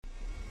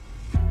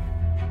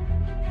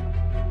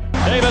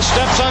Davis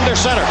steps under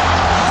center.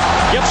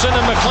 Gibson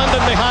and McClendon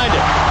behind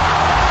him.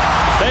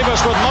 Davis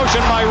with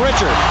motion by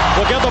Richard.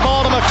 Will give the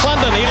ball to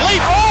McClendon. He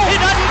leaps. Oh, he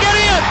doesn't get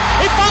in.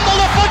 He fumbled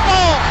the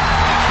football.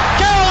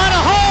 Carolina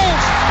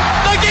holds.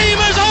 The game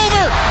is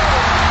over.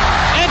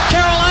 And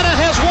Carolina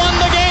has won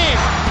the game.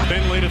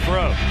 Finley to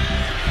throw.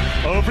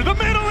 Over the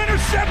middle,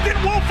 intercepted.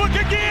 Woolfolk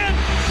again.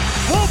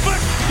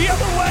 Woolfolk the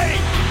other way.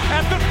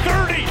 At the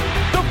 30,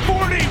 the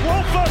 40.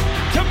 Woolfolk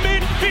to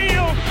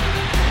midfield.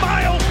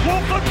 Miles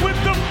Woolfolk with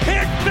the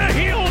pick. The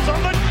heels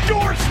on the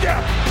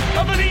doorstep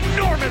of an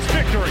enormous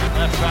victory.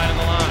 Left side of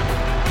the line.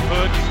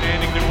 Hood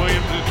standing to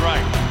Williams'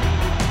 right.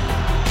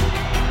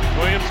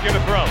 Williams gonna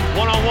throw.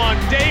 One-on-one.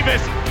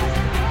 Davis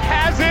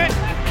has it.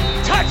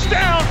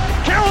 Touchdown.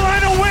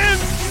 Carolina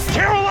wins.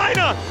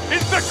 Carolina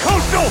is the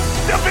Coastal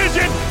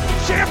Division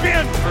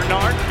champion.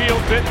 Bernard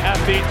fields it at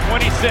the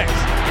 26.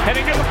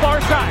 Heading to the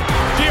far side.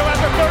 Gio at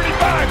the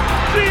 35.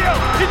 Gio,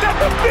 he's at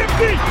the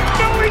 50.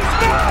 No, he's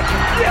not.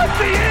 Yes,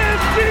 he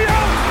is.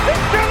 Gio is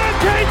gonna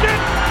take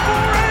it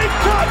for a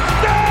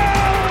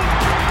touchdown.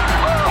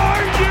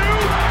 Are you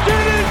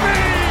kidding me?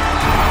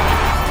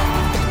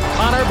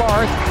 Connor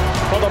Barth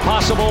for the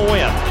possible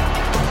win.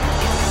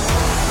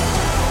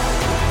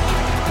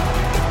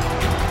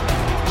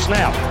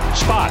 Snap,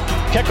 spot,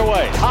 kick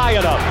away, high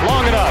enough,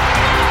 long enough.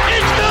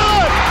 It's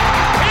good!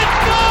 It's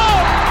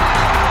good!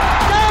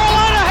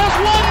 Carolina has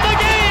won the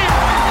game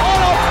on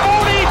a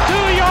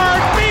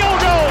 42-yard field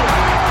goal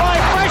by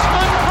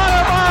freshman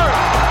Connor Barth.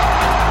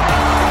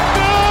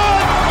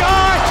 Good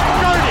gosh,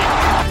 dirty!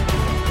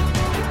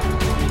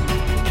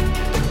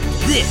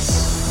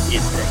 This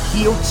is the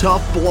Heel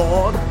Tough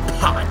Blog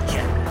Podcast.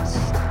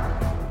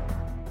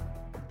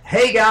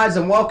 Hey guys,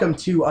 and welcome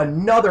to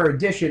another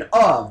edition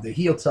of the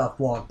Heel Tough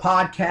Blog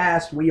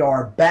Podcast. We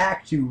are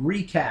back to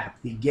recap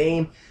the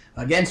game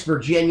against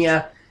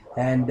Virginia,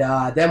 and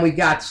then we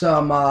got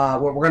some,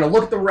 we're going to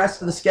look at the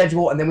rest of the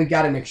schedule, and then we've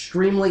got an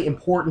extremely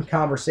important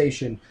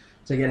conversation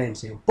to get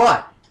into.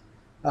 But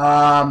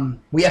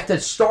we have to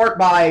start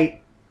by,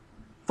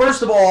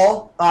 first of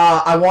all,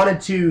 I wanted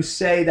to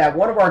say that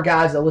one of our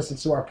guys that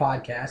listens to our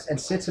podcast and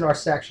sits in our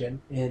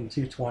section in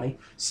 220,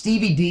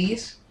 Stevie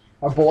D's,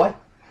 our boy,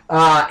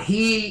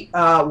 he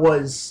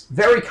was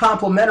very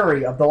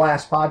complimentary of the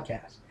last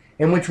podcast,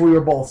 in which we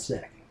were both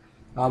sick.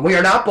 We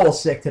are not both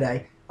sick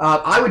today.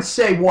 I would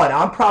say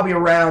I'm probably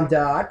around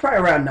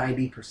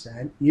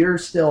 90%. You're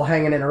still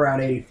hanging in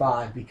around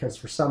 85 because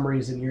for some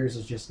reason yours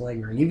is just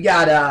lingering. You've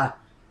got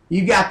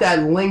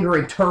that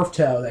lingering turf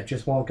toe that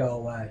just won't go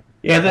away.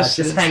 Yeah, this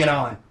just hanging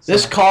on.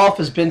 This cough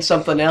has been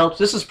something else.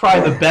 This is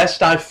probably the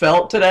best I've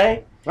felt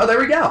today. Oh, there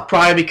we go.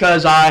 Probably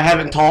because I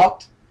haven't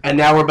talked. And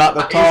now we're about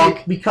to talk.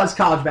 Is it because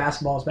college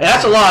basketball is better?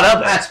 That's a lot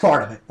of it. That's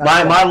part of it.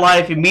 My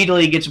life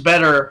immediately gets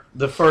better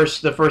the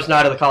first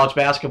night of the college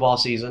basketball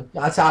season.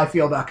 That's how I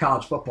feel about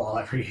college football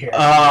every year.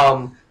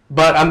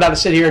 But I'm about to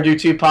sit here and do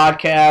 2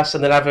 podcasts,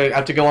 and then I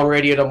have to go on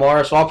radio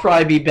tomorrow. So I'll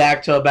probably be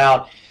back to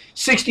about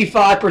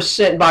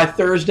 65% by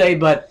Thursday.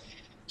 But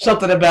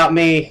something about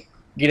me,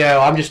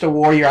 I'm just a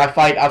warrior. I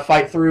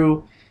fight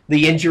through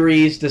the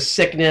injuries, the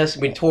sickness.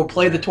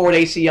 Played the torn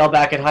ACL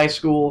back in high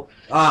school.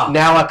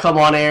 Now I come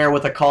on air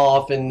with a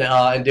cough and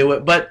do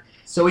it. But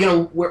so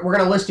we're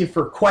going to list you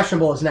for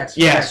questionables next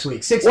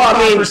week.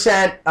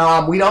 65%.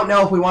 Well, we don't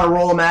know if we want to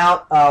roll them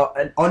out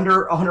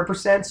under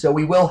 100%. So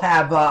we will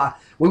have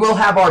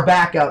our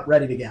backup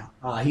ready to go.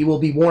 He will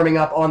be warming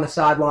up on the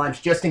sidelines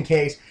just in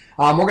case.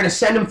 We're going to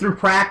send him through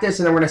practice,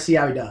 and then we're going to see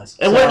how he does.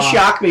 It wouldn't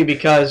shock me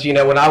because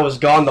when I was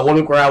gone, the 1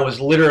 week where I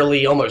was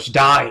literally almost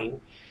dying.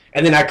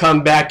 And then I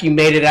come back, you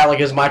made it out like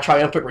it was my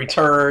triumphant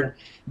return,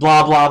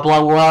 blah, blah,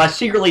 blah. Well, I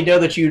secretly know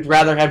that you'd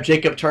rather have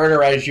Jacob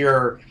Turner as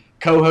your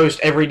co-host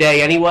every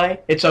day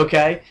anyway. It's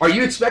okay. Are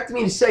you expecting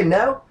me to say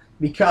no?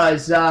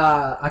 Because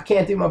I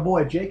can't do my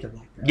boy Jacob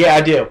like that. Yeah,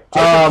 I do.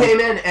 Jacob came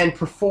in and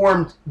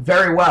performed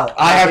very well.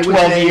 I have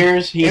 12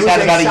 years. He's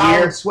had about a year.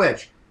 Solid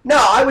switch.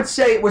 No, I would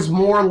say it was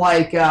more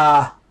like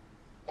a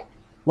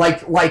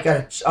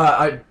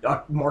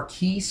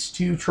Marquise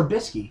to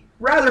Trubisky.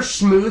 Rather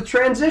smooth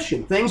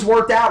transition. Things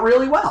worked out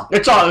really well.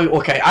 It's all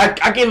okay.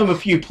 I gave him a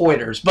few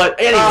pointers, but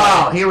anyway.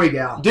 Oh, here we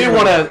go. Do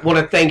want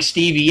to thank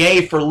Stevie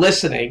A for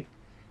listening,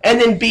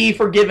 and then B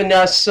for giving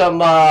us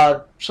some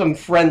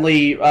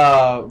friendly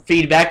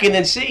feedback, and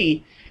then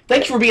C,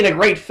 thanks for being a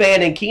great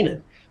fan in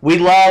Keenan. We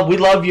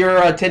love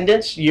your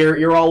attendance.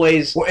 You're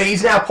always. Well,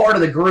 he's now part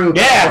of the group.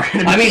 Yeah,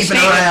 we're going to be keeping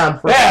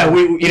around.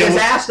 He has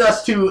asked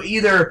us to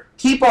either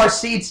keep our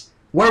seats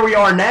where we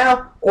are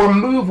now, or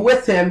move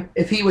with him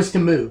if he was to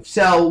move.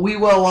 So we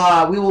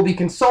will be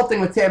consulting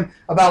with him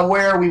about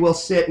where we will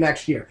sit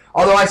next year.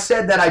 Although I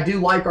said that I do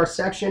like our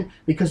section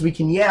because we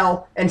can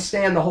yell and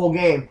stand the whole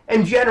game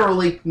and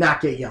generally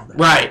not get yelled at.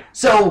 Right.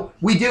 So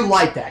we do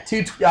like that.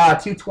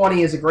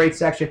 220 is a great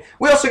section.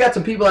 We also got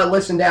some people that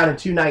listen down in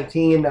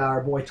 219.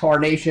 Our boy Tar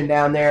Nation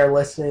down there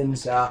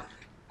listens.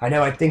 I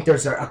know. I think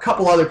there's a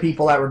couple other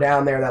people that were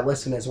down there that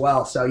listen as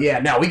well. So yeah,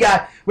 no, we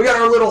got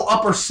our little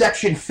upper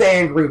section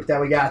fan group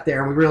that we got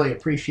there, and we really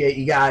appreciate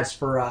you guys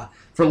for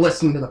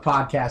listening to the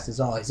podcast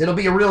as always. It'll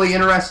be a really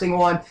interesting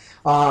one.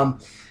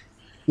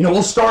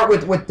 We'll start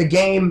with the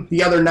game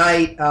the other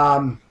night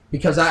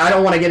because I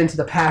don't want to get into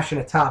the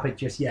passionate topic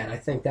just yet. I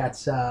think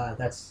that's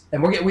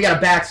and we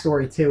got a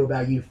backstory too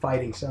about you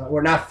fighting. So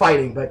we're not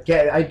fighting, but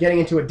getting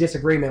into a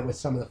disagreement with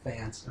some of the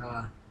fans.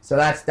 So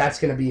that's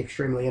going to be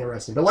extremely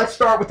interesting. But let's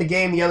start with the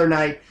game the other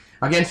night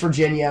against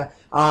Virginia.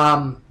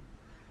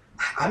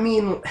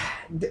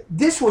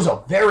 This was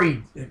a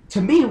very,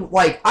 to me,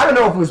 like, I don't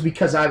know if it was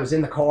because I was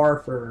in the car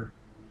for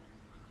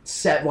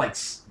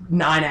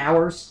 9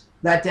 hours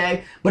that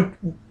day, but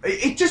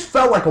it just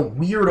felt like a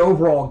weird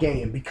overall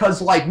game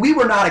because, like, we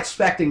were not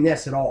expecting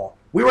this at all.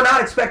 We were not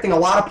expecting a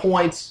lot of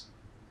points.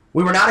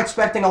 We were not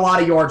expecting a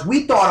lot of yards.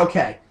 We thought,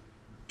 okay,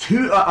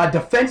 a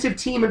defensive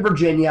team in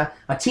Virginia,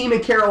 a team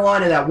in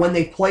Carolina that when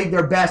they've played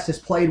their best has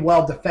played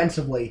well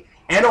defensively,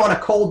 and on a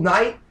cold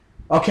night,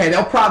 okay,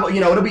 they'll probably,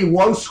 it'll be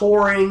low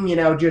scoring,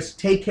 just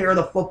take care of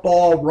the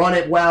football, run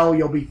it well,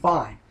 you'll be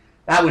fine.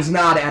 That was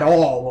not at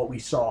all what we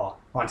saw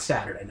on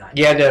Saturday night.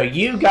 Yeah, no,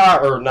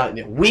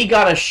 we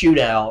got a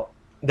shootout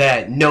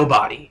that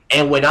nobody,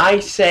 and when I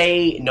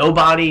say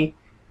nobody,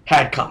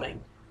 had coming.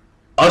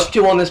 Us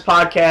two on this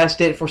podcast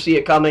didn't foresee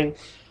it coming.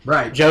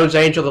 Right. Jones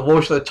Angell, the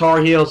voice of the Tar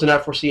Heels, did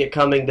not foresee it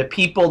coming. The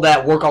people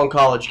that work on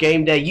College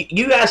Game Day,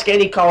 you ask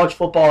any college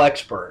football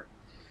expert,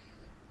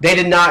 they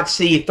did not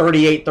see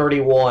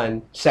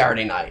 38-31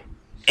 Saturday night.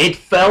 It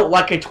felt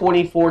like a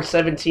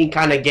 24-17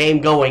 kind of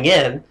game going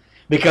in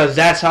because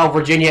that's how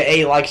Virginia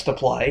A likes to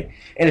play.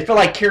 And it felt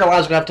like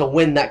Carolina's going to have to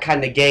win that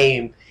kind of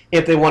game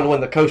if they want to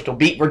win the Coastal,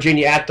 beat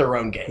Virginia at their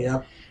own game.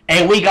 Yep.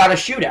 And we got a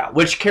shootout,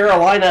 which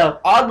Carolina,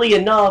 oddly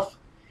enough,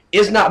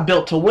 is not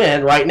built to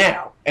win right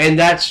now. And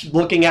that's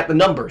looking at the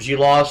numbers. You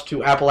lost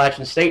to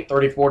Appalachian State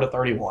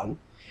 34-31.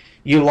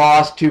 You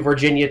lost to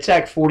Virginia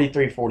Tech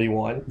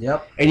 43-41.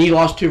 Yep. And you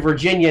lost to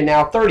Virginia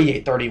now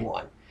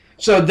 38-31.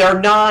 So they're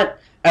not,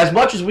 as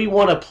much as we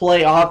want to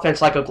play offense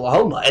like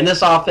Oklahoma, and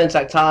this offense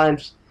at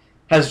times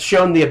has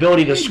shown the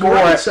ability to score.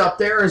 It's up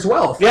there as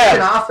well.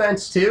 Yeah.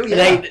 Offense too.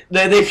 Yeah.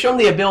 They've shown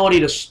the ability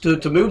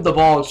to move the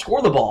ball and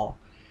score the ball.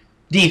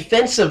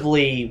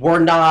 Defensively, we're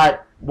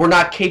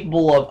not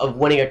capable of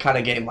winning a kind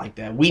of game like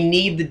that. We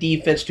need the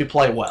defense to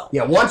play well.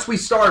 Yeah, once we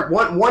start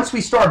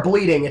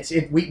bleeding,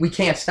 we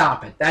can't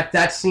stop it.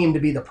 That seemed to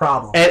be the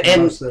problem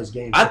in most of those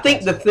games. I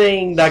think the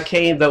thing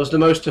that was the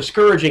most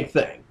discouraging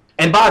thing.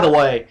 And by the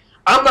way,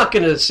 I'm not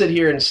going to sit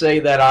here and say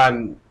that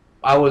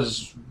I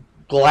was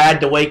glad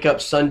to wake up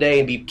Sunday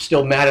and be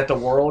still mad at the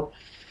world,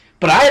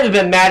 but I haven't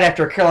been mad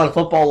after a Carolina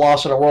football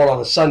loss in a world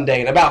on a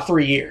Sunday in about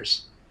 3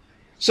 years.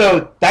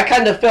 So that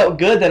kind of felt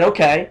good. That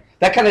okay.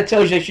 That kind of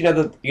tells you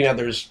that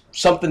there's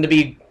something to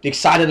be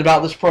excited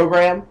about this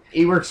program.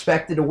 You were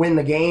expected to win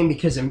the game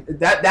because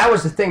that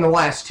was the thing the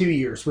last 2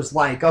 years was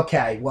like,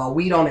 okay, well,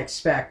 we don't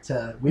expect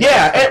to.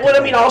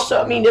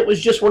 It was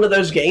just one of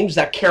those games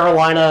that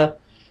Carolina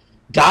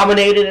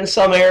dominated in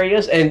some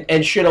areas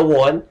and should have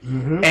won.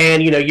 Mm-hmm.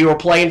 And you were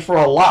playing for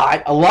a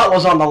lot. A lot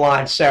was on the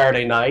line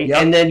Saturday night,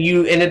 yep. And then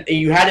you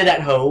had it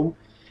at home.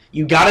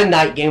 You got a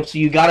night game, so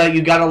you got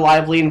a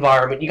lively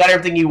environment. You got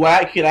everything you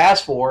could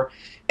ask for.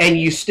 And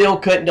you still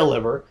couldn't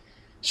deliver,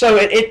 so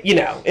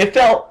it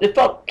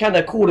felt kind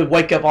of cool to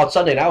wake up on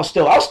Sunday. And I was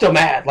still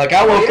mad. Like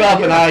I woke up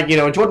and I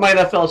enjoyed my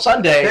NFL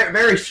Sunday.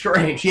 Very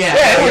strange, yeah.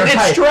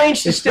 It's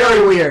strange. It's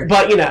very weird.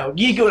 But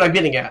you get what I'm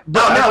getting at.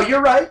 But no,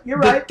 you're right.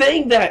 The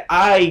thing that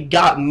I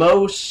got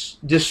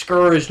most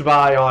discouraged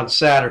by on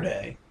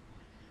Saturday,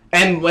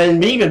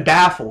 and even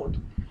baffled,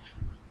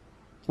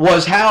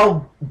 was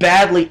how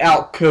badly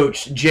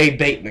outcoached Jay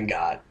Bateman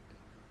got,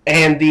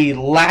 and the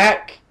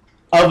lack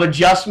of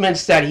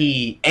adjustments that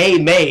he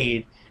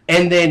made,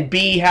 and then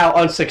B, how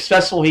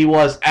unsuccessful he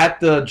was at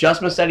the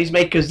adjustments that he's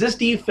made, because this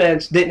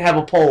defense didn't have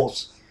a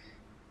pulse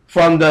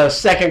from the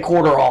second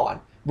quarter on.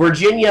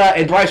 Virginia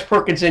and Bryce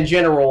Perkins in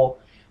general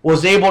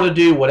was able to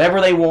do whatever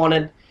they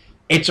wanted.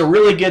 It's a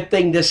really good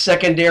thing this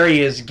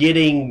secondary is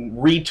getting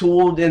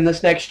retooled in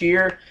this next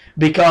year,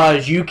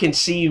 because you can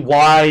see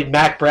why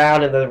Mack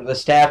Brown and the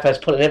staff has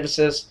put an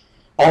emphasis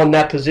on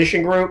that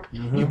position group.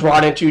 Mm-hmm. You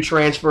brought in 2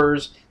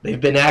 transfers. They've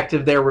been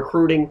active there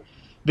recruiting,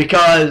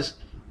 because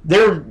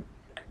they're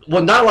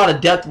not a lot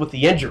of depth with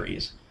the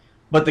injuries,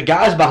 but the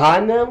guys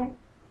behind them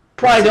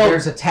probably don't.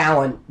 There's a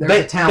talent.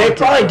 They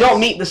probably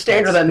don't meet the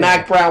standard that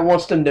Mack Brown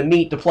wants them to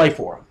meet to play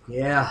for him.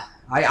 Yeah,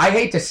 I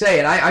hate to say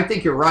it. I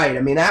think you're right. I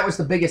mean, that was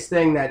the biggest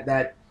thing that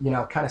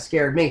kind of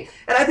scared me,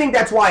 and I think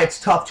that's why it's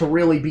tough to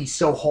really be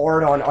so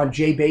hard on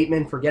Jay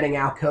Bateman for getting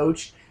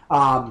outcoached.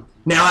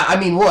 Now, I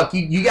mean, look,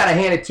 you got to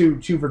hand it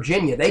to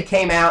Virginia. They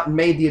came out and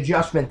made the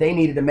adjustment they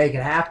needed to make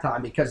at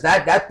halftime, because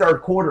that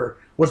third quarter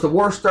was the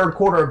worst third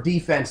quarter of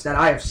defense that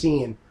I have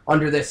seen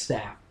under this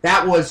staff.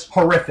 That was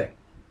horrific.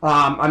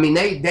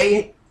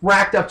 They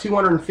racked up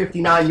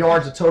 259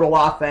 yards of total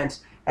offense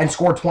and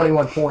scored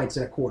 21 points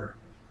in a quarter.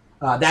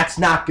 That's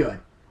not good,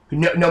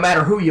 no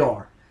matter who you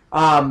are.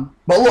 But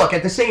look,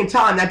 at the same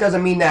time, that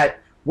doesn't mean that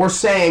we're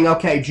saying,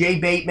 okay, Jay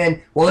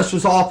Bateman, well, this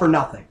was all for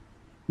nothing.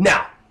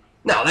 No,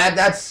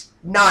 that's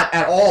not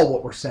at all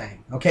what we're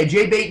saying. Okay,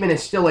 Jay Bateman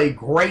is still a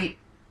great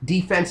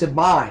defensive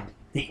mind.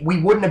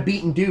 We wouldn't have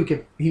beaten Duke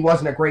if he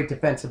wasn't a great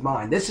defensive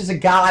mind. This is a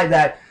guy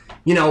that,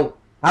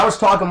 I was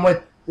talking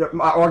with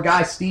our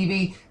guy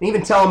Stevie, and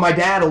even telling my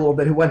dad a little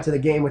bit, who went to the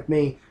game with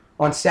me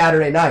on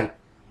Saturday night.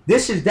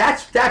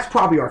 That's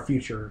probably our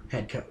future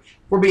head coach.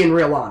 We're being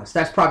real honest.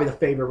 That's probably the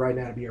favorite right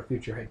now to be our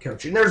future head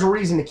coach, and there's a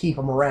reason to keep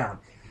him around.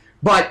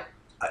 But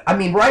I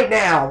mean, right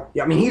now,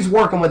 he's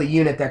working with a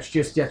unit that's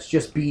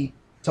just beat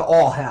to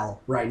all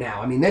hell right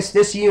now. I mean,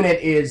 this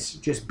unit is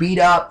just beat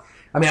up.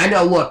 I mean, I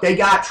know, look, they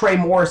got Trey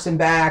Morrison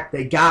back.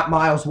 They got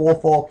Miles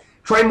Woelfel.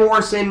 Trey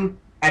Morrison,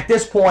 at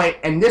this point,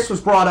 and this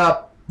was brought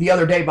up the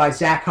other day by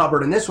Zach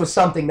Hubbard, and this was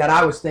something that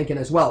I was thinking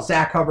as well.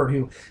 Zach Hubbard,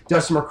 who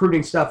does some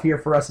recruiting stuff here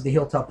for us at the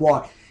Heel Tough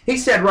Blog, he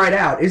said right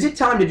out, is it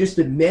time to just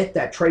admit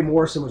that Trey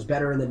Morrison was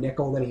better in the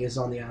nickel than he is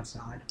on the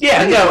outside?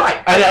 Yeah, no,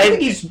 right. I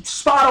think he's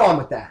spot on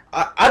with that.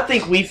 I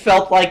think we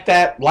felt like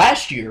that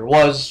last year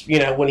was,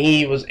 when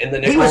he was in the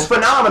nickel. He was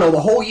phenomenal the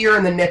whole year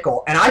in the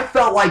nickel, and I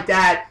felt like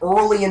that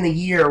early in the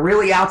year,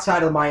 really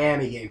outside of the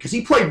Miami game, because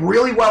he played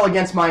really well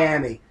against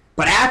Miami.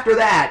 But after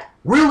that,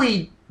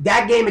 really,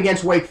 that game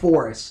against Wake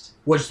Forest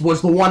was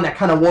the one that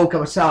kind of woke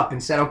us up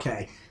and said,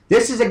 okay,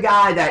 this is a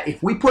guy that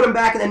if we put him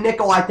back in the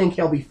nickel, I think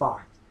he'll be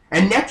fine.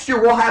 And next year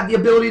we'll have the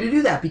ability to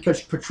do that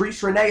because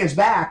Patrice Rene is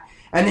back,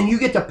 and then you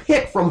get to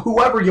pick from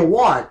whoever you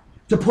want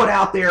to put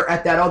out there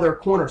at that other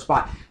corner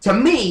spot. To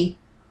me,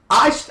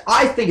 I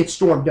think it's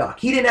Storm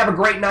Duck. He didn't have a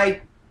great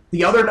night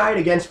the other night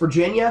against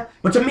Virginia,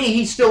 but to me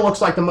he still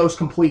looks like the most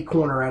complete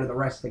corner out of the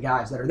rest of the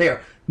guys that are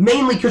there,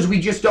 mainly because we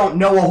just don't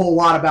know a whole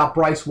lot about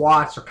Bryce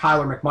Watts or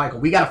Kyler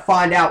McMichael. We got to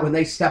find out when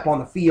they step on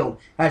the field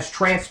as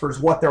transfers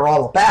what they're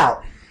all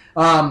about.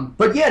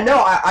 But yeah,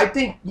 no, I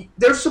think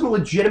there's some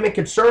legitimate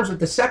concerns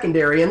with the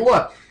secondary. And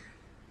look,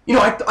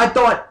 I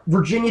thought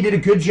Virginia did a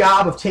good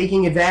job of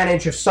taking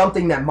advantage of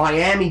something that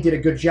Miami did a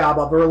good job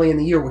of early in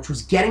the year, which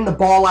was getting the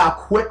ball out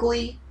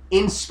quickly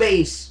in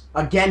space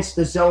against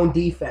the zone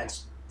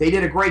defense. They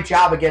did a great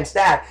job against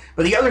that.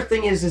 But the other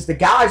thing is the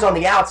guys on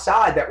the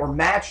outside that were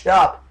matched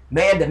up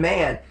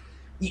man-to-man,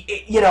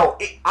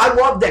 I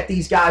love that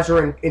these guys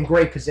are in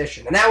great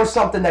position. And that was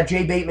something that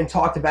Jay Bateman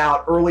talked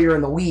about earlier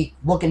in the week,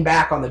 looking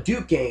back on the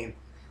Duke game.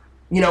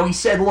 He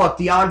said, look,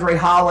 DeAndre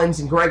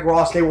Hollins and Greg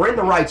Ross, they were in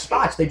the right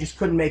spots. They just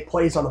couldn't make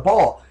plays on the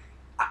ball.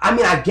 I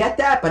mean, I get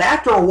that, but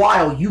after a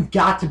while, you've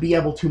got to be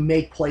able to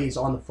make plays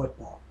on the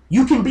football.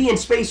 You can be in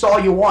space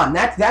all you want.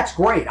 That's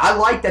great. I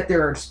like that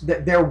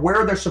they're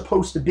where they're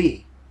supposed to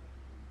be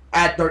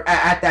at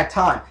that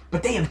time.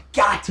 But they have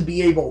got to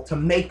be able to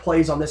make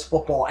plays on this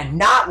football and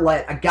not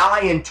let a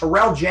guy in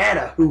Terrell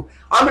Jana, who,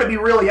 I'm going to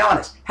be really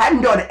honest,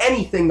 hadn't done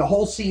anything the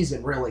whole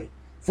season, really,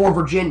 for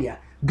Virginia,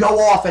 go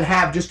off and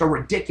have just a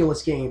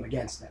ridiculous game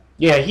against them.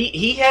 Yeah,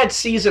 he had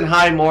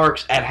season-high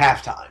marks at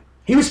halftime.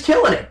 He was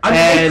killing it. I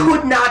mean, they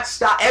could not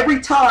stop. Every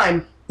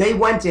time they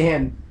went to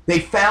him, they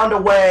found a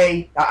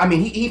way. I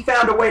mean, he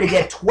found a way to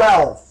get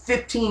 12,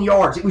 15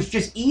 yards. It was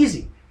just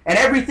easy. And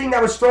everything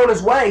that was thrown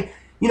his way,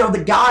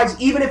 the guys,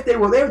 even if they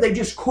were there, they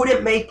just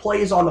couldn't make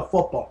plays on the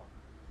football.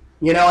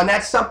 And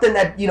that's something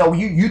that,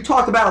 you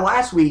talked about it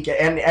last week,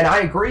 and I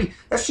agree.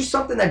 That's just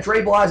something that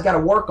Dre Bly's got to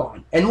work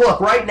on. And look,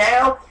 right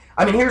now,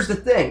 I mean, here's the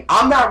thing.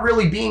 I'm not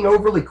really being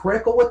overly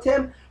critical with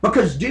him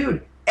because,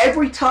 dude,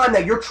 every time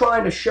that you're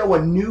trying to show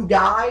a new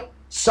guy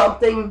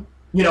something,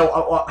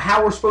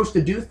 how we're supposed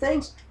to do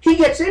things, he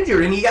gets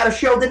injured, and you got to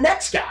show the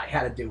next guy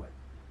how to do it.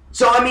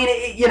 So, I mean,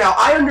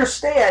 I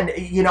understand,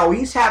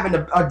 he's having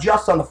to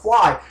adjust on the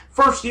fly.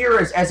 First year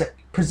as a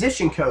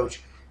position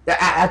coach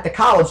at the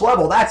college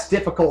level, that's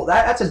difficult.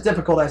 That's as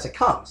difficult as it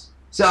comes.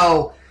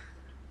 So,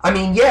 I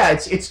mean, yeah,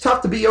 it's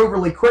tough to be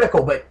overly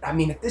critical, but, I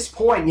mean, at this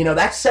point,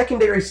 that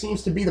secondary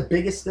seems to be the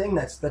biggest thing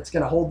that's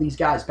going to hold these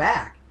guys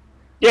back.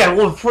 Yeah,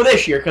 well, for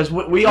this year, because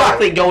we all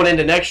think going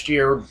into next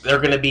year they're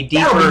going to be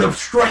deeper. That'll be the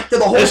strength of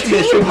the whole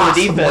team,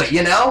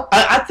 possibly,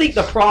 I think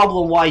the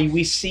problem why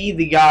we see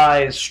the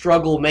guys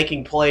struggle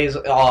making plays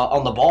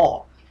on the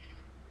ball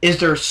is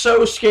they're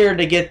so scared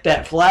to get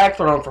that flag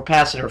thrown for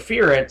pass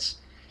interference.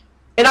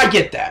 And I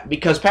get that,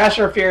 because pass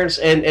interference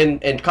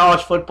in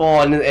college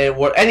football and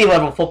any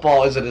level of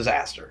football is a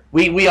disaster.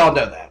 We all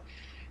know that.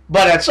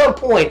 But at some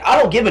point,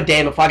 I don't give a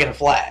damn if I get a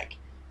flag.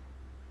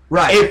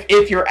 Right.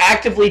 If you're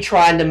actively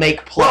trying to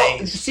make plays.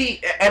 Well,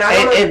 see,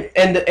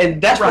 and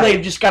that's where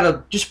they just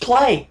gotta just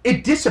play.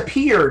 It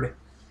disappeared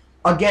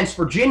against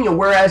Virginia,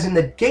 whereas in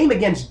the game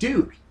against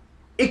Duke,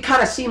 it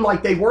kind of seemed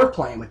like they were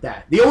playing with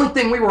that. The only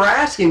thing we were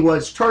asking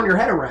was turn your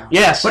head around.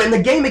 Yes. But in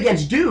the game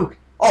against Duke,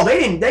 they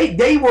didn't.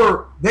 They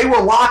were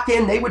locked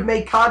in. They would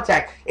make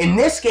contact. In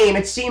this game,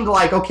 it seemed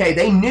like, okay,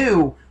 they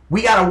knew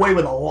we got away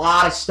with a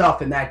lot of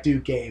stuff in that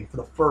Duke game for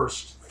the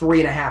first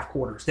 3.5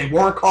 quarters. They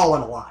weren't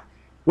calling a lot,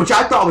 which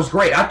I thought was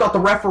great. I thought the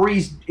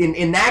referees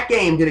in that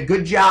game did a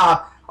good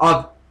job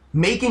of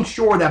making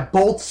sure that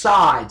both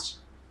sides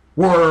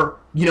were,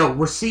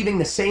 receiving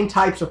the same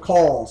types of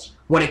calls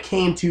when it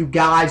came to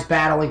guys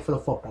battling for the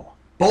football.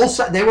 Both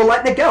sides, they were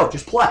letting it go,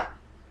 just play.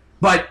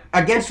 But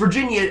against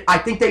Virginia, I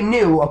think they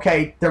knew,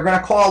 okay, they're going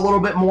to call a little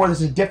bit more.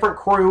 This is a different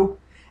crew.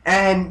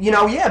 And,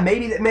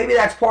 maybe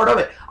that's part of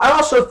it. I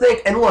also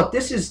think, and look,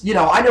 this is,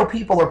 I know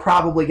people are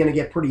probably going to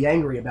get pretty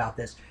angry about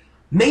this.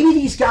 Maybe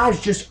these guys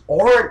just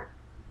aren't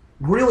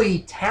really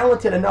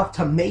talented enough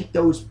to make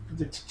those,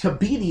 to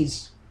be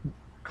these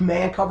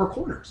man cover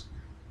corners.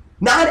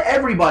 Not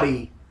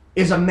everybody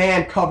is a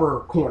man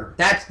cover corner.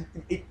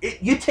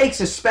 It takes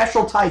a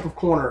special type of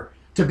corner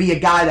to be a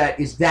guy that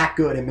is that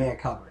good in man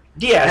coverage.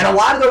 Yeah. And a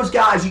lot of those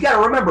guys, you got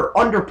to remember,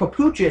 under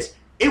Papuchis,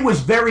 it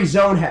was very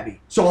zone heavy.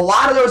 So a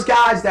lot of those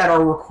guys that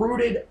are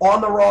recruited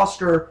on the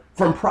roster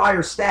from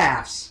prior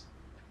staffs,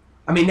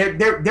 I mean,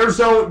 they're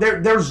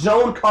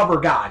zone cover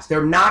guys.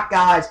 They're not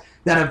guys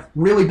that have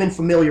really been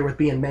familiar with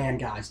being man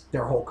guys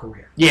their whole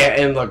career.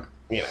 Yeah, and look,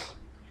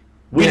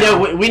 we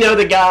know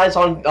the guys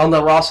on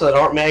the roster that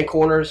aren't man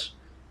corners.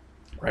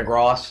 Greg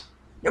Ross.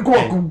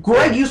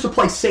 Greg used to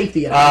play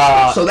safety at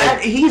high school, so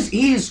that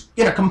he's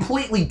in a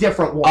completely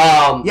different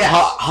one. Yes.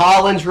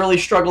 Hollins really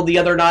struggled the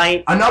other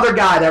night. Another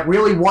guy that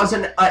really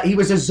wasn't. He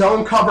was a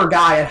zone cover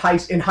guy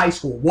in high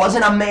school.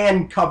 Wasn't a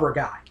man cover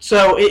guy.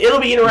 So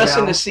it'll be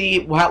interesting to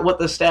see what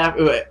the staff.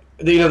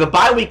 The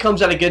bye week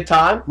comes at a good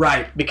time,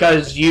 right?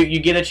 Because you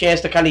get a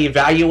chance to kind of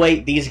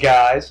evaluate these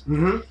guys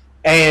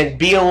and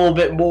be a little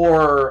bit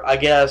more, I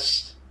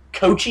guess,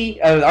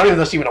 coachy. I don't even know if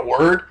that's even a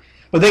word.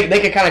 But they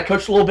can kind of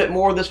coach a little bit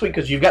more this week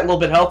because you've got a little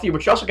bit healthier,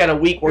 but you also got a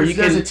week where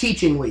there's a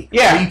teaching week.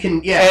 Yeah, you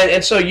can. Yeah,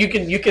 and so you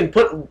can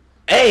put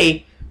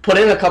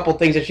in a couple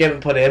things that you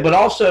haven't put in, but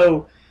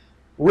also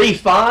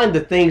refine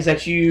the things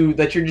that you're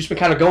just been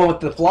kind of going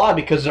with the fly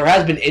because there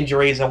has been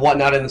injuries and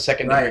whatnot in the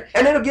secondary. Right.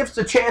 And it'll give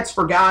the chance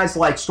for guys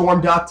like Storm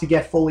Duck to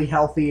get fully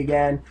healthy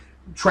again,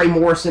 Trey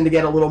Morrison to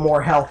get a little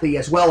more healthy,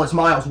 as well as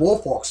Miles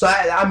Woolfolk. So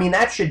I mean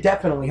that should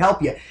definitely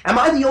help you. Am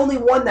I the only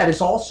one that is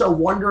also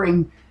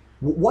wondering?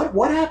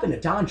 What happened to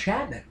Don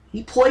Chapman?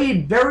 He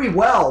played very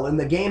well in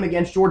the game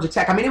against Georgia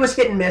Tech. I mean, it was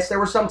hit and miss. There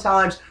were some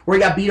times where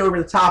he got beat over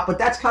the top, but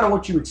that's kind of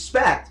what you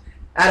expect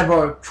out of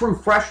a true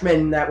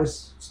freshman that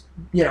was,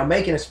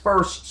 making his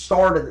first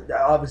start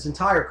of his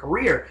entire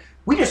career.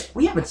 We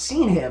haven't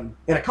seen him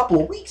in a couple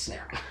of weeks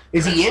now.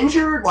 Is he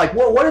injured? Like,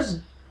 what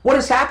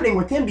is happening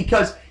with him?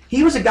 Because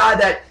he was a guy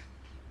that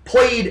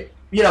played.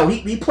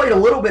 He played a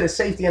little bit of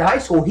safety in high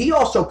school. He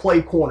also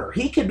played corner.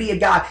 He could be a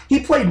guy. He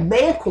played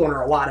man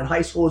corner a lot in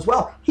high school as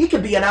well. He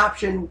could be an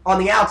option on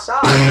the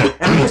outside.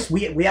 And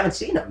we haven't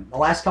seen him the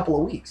last couple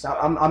of weeks.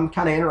 I'm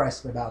kind of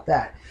interested about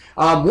that.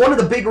 One of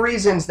the big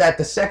reasons that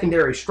the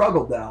secondary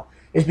struggled, though,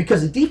 is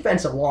because the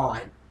defensive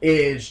line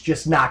is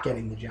just not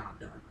getting the job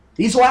done.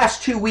 These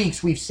last 2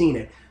 weeks, we've seen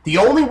it. The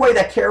only way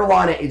that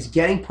Carolina is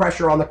getting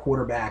pressure on the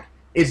quarterback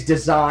is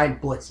design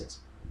blitzes.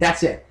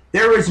 That's it.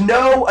 There is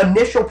no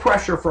initial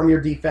pressure from your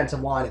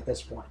defensive line at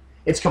this point.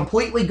 It's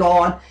completely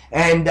gone.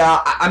 And,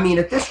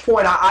 at this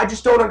point, I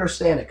just don't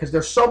understand it because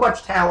there's so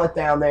much talent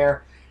down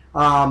there.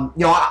 I'm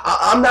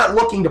not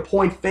looking to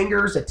point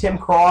fingers at Tim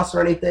Cross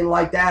or anything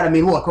like that. I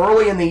mean, look,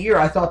 early in the year,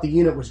 I thought the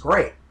unit was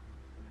great.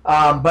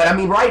 But,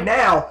 right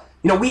now,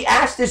 we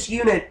asked this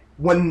unit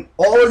when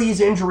all of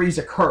these injuries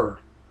occurred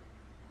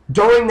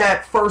during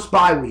that first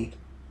bye week,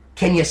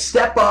 can you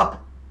step up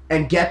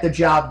and get the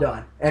job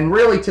done? And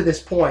really, to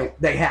this point,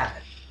 they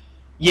haven't.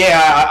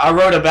 Yeah, I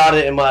wrote about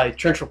it in my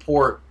Trench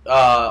Report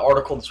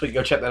article this week.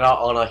 Go check that out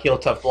on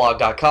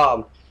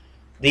HeelToughBlog.com.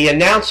 The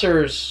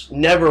announcers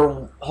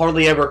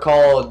hardly ever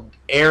called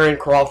Aaron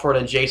Crawford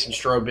and Jason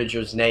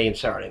Strobridger's name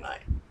Saturday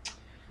night.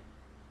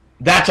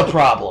 That's a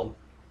problem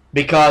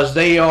because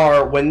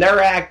when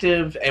they're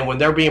active and when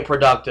they're being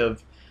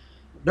productive,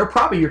 they're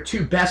probably your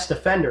two best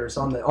defenders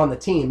on the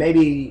team.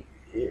 Maybe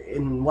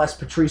unless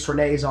Patrice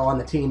Renee is on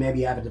the team, maybe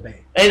you have a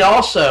debate. And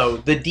also,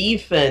 the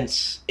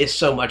defense is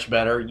so much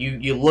better.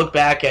 You look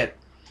back at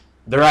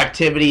their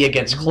activity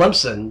against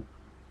Clemson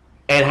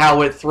and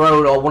how it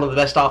threw one of the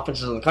best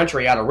offenses in the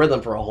country out of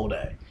rhythm for a whole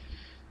day.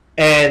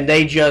 And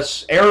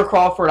Aaron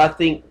Crawford, I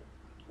think,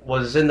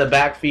 was in the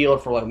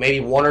backfield for maybe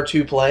one or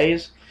two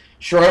plays.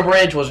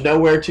 Strobridge was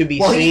nowhere to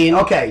be seen.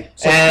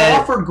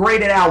 Crawford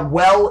graded out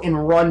well in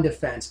run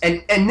defense.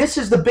 And this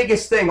is the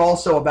biggest thing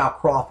also about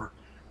Crawford.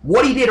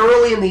 What he did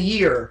early in the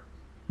year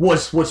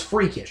was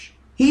freakish.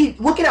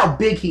 Look at how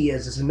big he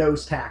is as a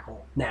nose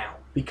tackle now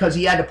because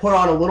he had to put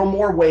on a little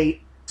more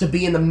weight to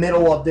be in the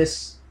middle of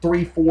this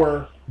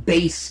 3-4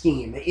 base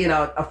scheme.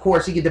 Of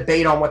course, you could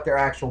debate on what their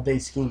actual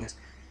base scheme is.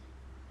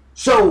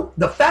 So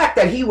the fact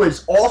that he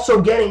was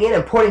also getting in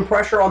and putting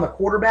pressure on the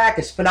quarterback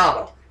is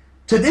phenomenal.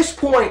 To this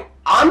point,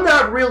 I'm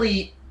not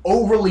really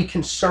overly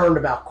concerned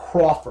about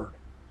Crawford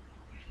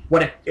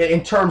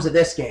in terms of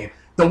this game.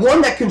 The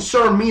one that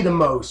concerned me the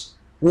most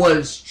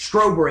was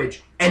Strobridge.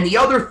 And the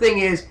other thing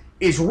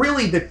is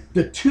really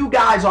the two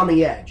guys on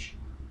the edge.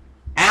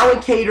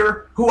 Alan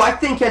Cater, who I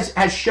think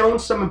has shown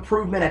some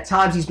improvement at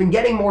times. He's been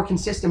getting more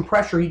consistent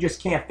pressure. He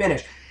just can't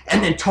finish.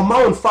 And then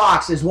Timon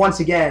Fox is once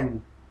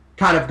again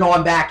kind of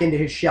gone back into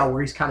his shell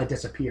where he's kind of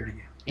disappeared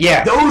again.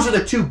 Yeah. Those are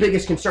the two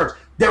biggest concerns.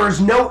 There is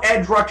no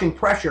edge rushing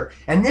pressure,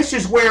 and this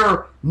is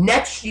where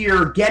next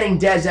year getting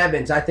Des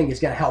Evans, I think, is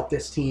going to help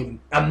this team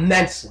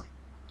immensely.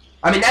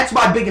 I mean, that's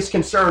my biggest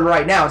concern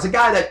right now. As a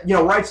guy that,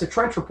 writes the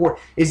trench report,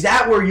 is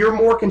that where you're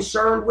more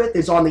concerned with,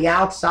 is on the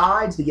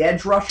outsides, the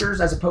edge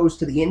rushers, as opposed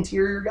to the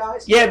interior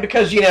guys? Yeah,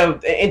 because,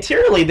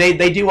 interiorly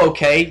they do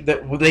okay.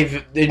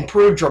 They've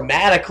improved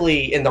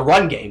dramatically in the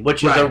run game,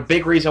 which is a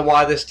big reason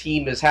why this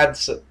team has had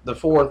the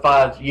 4 and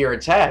 5 year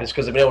it's had, is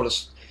because they've been able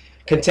to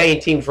contain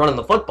teams running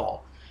the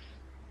football.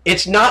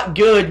 It's not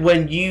good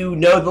when you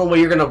know the way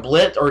you're going to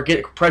blitz or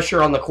get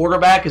pressure on the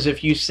quarterback is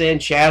if you send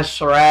Chaz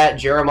Surratt,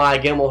 Jeremiah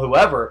Gemmel,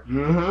 whoever,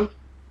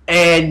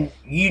 and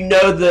you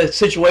know the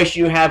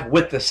situation you have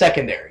with the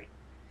secondary.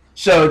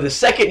 So the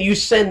second you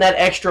send that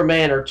extra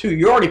man or two,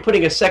 you're already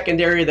putting a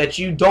secondary that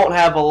you don't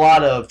have a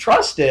lot of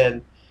trust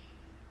in,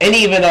 and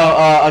even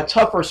a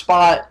tougher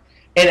spot,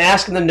 and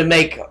asking them to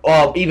make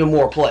even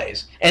more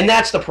plays. And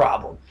that's the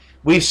problem.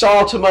 We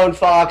saw Timon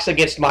Fox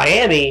against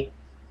Miami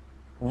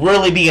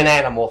really be an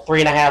animal,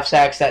 3.5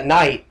 sacks that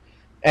night,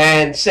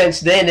 and since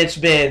then it's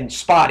been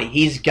spotty.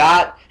 He's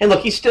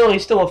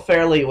still a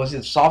fairly, was he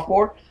a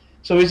sophomore?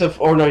 So he's a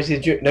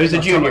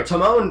junior.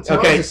 Timon's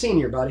a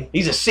senior, buddy.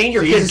 He's a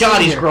senior. Good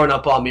God, he's grown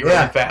up on me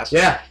really fast.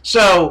 Yeah.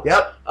 So,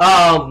 God,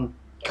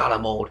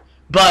 I'm old,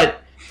 but.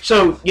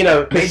 So,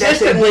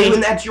 consistently in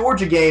that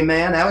Georgia game,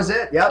 man, that was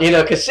it.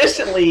 Yep.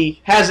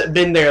 Consistently hasn't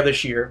been there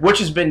this year, which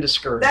has been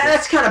discouraging.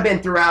 That's kind of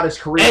been throughout his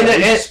career.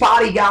 He's a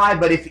spotty guy,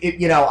 but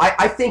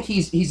I think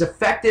he's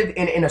effective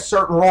in a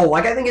certain role.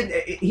 Like I think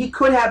he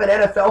could have an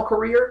NFL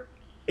career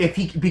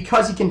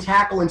because he can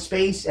tackle in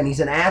space and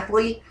he's an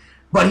athlete.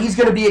 But he's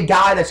going to be a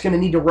guy that's going to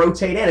need to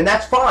rotate in, and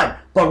that's fine.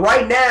 But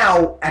right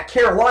now at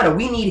Carolina,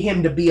 we need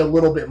him to be a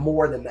little bit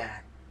more than that.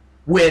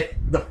 With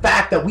the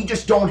fact that we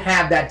just don't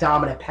have that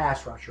dominant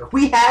pass rusher. If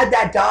we had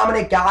that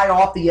dominant guy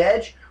off the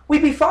edge,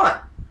 we'd be fine.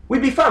 We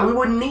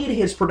wouldn't need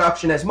his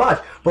production as much.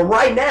 But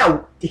right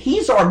now,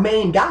 he's our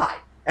main guy,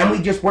 and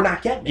we're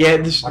not getting it. Yeah,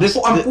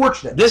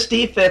 unfortunate. This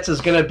defense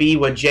is going to be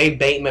what Jay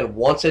Bateman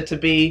wants it to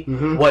be,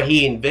 what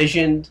he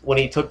envisioned when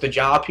he took the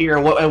job here,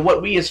 and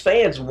what we as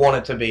fans want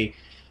it to be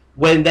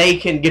when they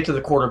can get to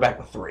the quarterback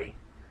with 3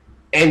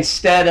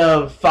 instead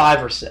of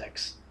 5 or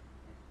 6.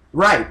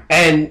 Right,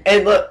 and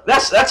look,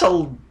 that's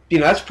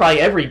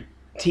probably every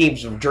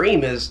team's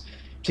dream is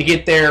to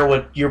get there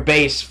with your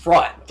base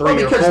front 3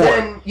 or 4. Because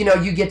then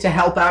you get to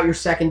help out your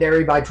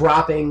secondary by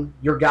dropping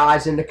your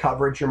guys into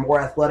coverage, your more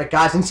athletic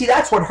guys, and see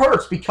that's what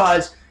hurts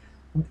because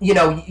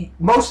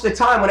most of the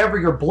time whenever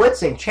you're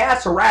blitzing,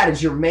 Chaz Surratt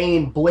is your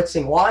main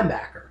blitzing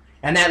linebacker,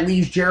 and that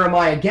leaves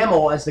Jeremiah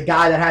Gemmel as the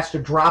guy that has to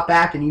drop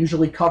back and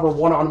usually cover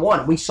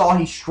one-on-one. We saw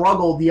he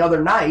struggled the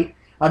other night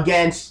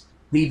against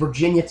the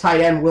Virginia tight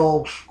end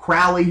Will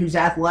Crowley, who's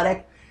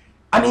athletic.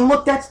 I mean,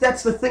 look, that's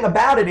the thing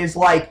about it is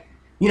like,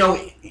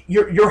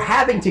 you're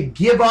having to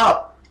give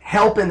up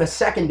help in the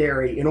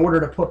secondary in order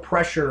to put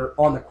pressure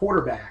on the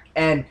quarterback,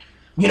 and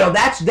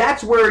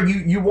that's where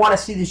you want to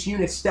see this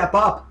unit step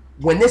up.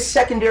 When this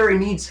secondary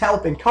needs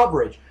help in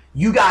coverage,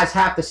 you guys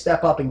have to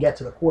step up and get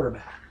to the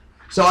quarterback.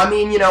 So I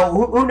mean,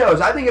 who knows?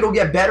 I think it'll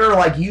get better,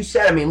 like you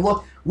said. I mean,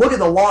 look at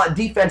the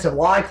defensive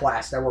line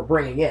class that we're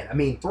bringing in. I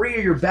mean, 3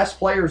 of your best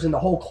players in the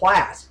whole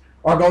class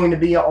are going to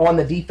be on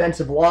the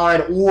defensive line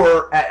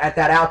or at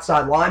that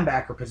outside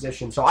linebacker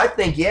position. So I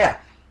think,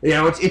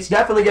 it's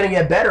definitely going to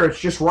get better. It's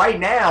just right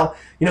now,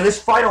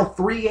 this final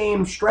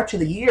 3-game stretch of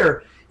the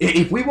year,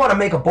 if we want to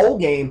make a bowl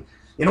game,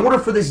 in order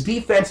for this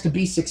defense to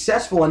be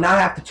successful and not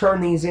have to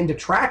turn these into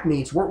track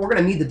meets, we're going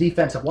to need the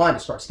defensive line to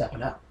start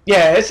stepping up.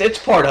 Yeah, it's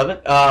part of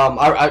it.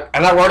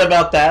 I wrote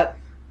about that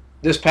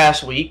this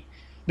past week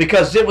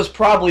because it was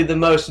probably the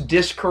most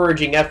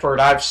discouraging effort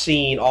I've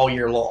seen all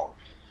year long.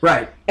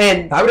 Right.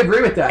 And I would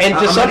agree with that. And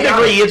to some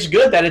degree, it's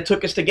good that it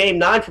took us to Game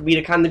 9 for me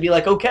to kind of be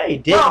like, okay,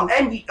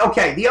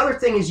 the other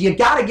thing is you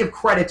got to give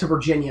credit to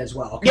Virginia as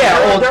well.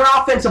 Yeah, their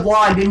offensive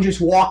line didn't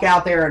just walk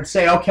out there and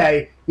say,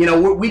 okay,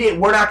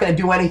 we're not going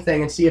to do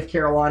anything and see if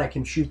Carolina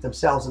can shoot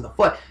themselves in the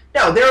foot.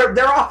 No, their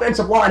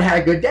offensive line had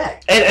a good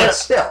day, but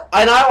still.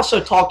 And I also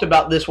talked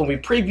about this when we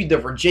previewed the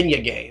Virginia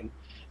game,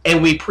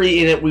 and we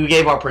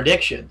gave our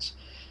predictions.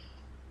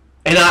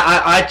 And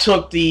I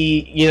took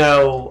the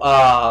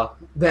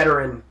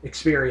veteran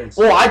experience.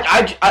 Well,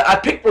 I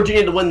picked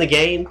Virginia to win the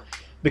game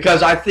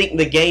because I think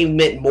the game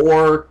meant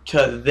more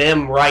to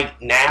them right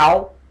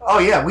now. Oh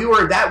yeah, we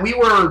were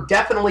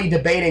definitely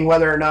debating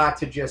whether or not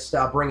to just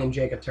bring in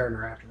Jacob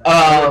Turner after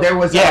that. There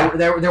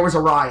was a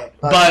riot.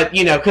 But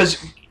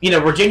because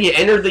Virginia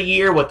entered the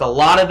year with a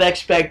lot of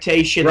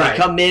expectation. Right. They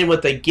come in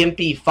with a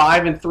gimpy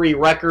 5-3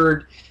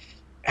 record,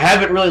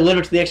 haven't really lived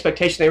up to the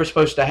expectation they were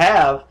supposed to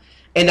have.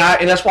 And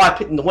that's why I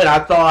picked them to win. I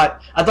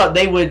thought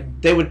they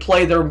would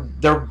play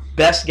their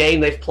best game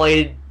they've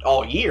played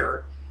all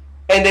year,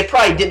 and they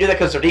probably didn't do that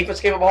because their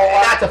defense gave them a whole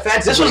lot. Not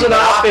defensively. This was an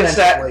offense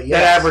that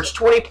averaged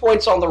 20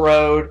 points on the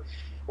road,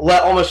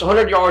 almost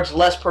 100 yards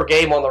less per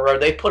game on the road.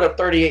 They put up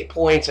 38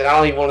 points, and I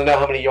don't even want to know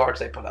how many yards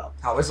they put up.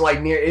 Oh,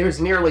 it was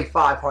nearly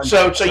 500.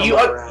 So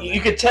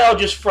you could tell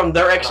just from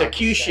their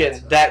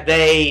execution that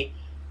they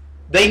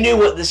knew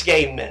what this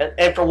game meant,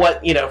 and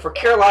for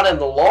Carolina in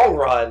the long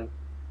run,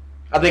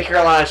 I think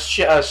Carolina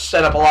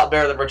set up a lot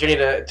better than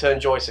Virginia to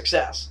enjoy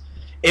success.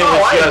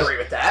 I agree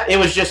with that. It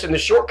was just in the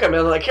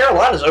shortcoming. Like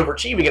Carolina's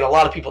overachieving in a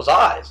lot of people's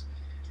eyes,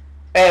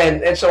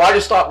 and so I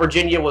just thought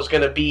Virginia was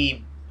going to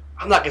be.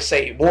 I'm not going to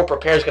say more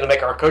prepared is going to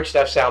make our coach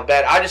staff sound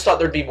bad. I just thought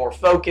there'd be more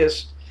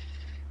focused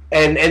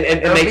and make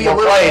be more a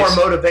little plays.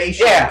 more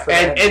motivation. Yeah,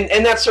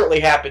 and that certainly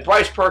happened.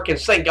 Bryce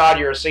Perkins, thank God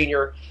you're a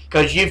senior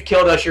because you've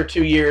killed us your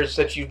 2 years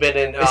that you've been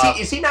in.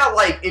 Is he not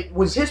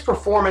was his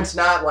performance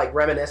not like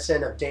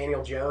reminiscent of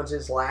Daniel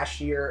Jones's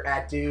last year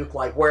at Duke,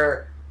 like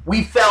where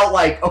we felt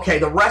like okay,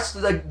 the rest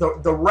of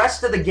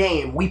the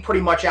game we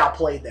pretty much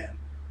outplayed them,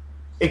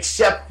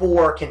 except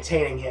for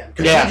containing him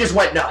because he just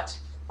went nuts.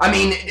 I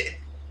mean.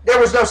 There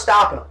was no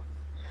stopping him.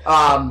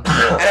 And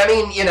I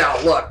mean,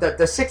 look, the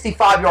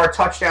 65-yard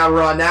touchdown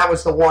run, that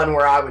was the one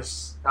where I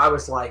was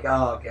like,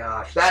 oh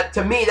gosh.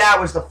 To me, that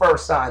was the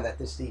first sign that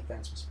this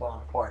defense was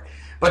falling apart.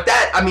 But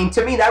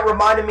to me, that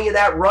reminded me of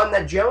that run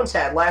that Jones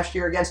had last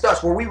year against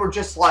us, where we were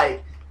just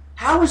like,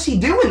 how is he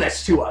doing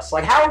this to us?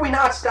 Like, how are we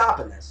not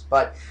stopping this?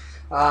 But,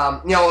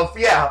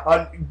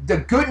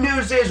 the good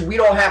news is we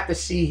don't have to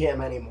see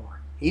him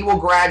anymore. He will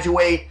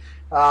graduate.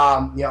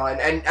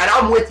 And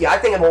I'm with you. I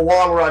think in the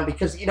long run,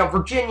 because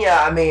Virginia,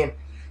 I mean,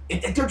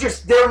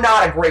 they're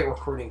not a great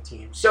recruiting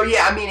team. So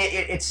yeah, I mean,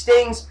 it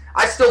stings.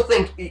 I still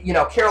think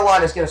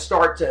Carolina's going to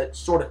start to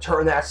sort of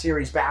turn that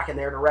series back in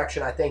their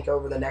direction. I think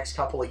over the next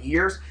couple of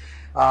years.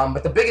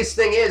 But the biggest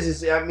thing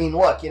is I mean,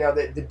 look,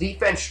 the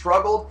defense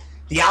struggled.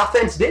 The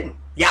offense didn't.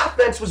 The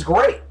offense was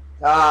great.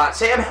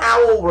 Sam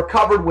Howell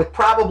recovered with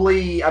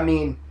probably. I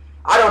mean,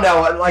 I don't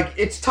know. Like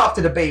it's tough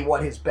to debate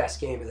what his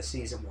best game of the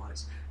season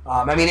was.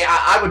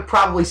 I would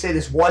probably say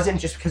this wasn't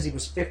just because he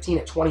was 15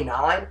 of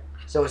 29,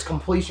 so his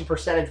completion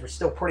percentage was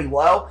still pretty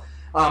low.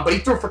 But he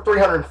threw for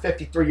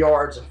 353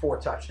 yards and 4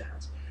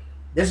 touchdowns.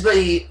 This is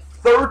the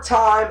third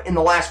time in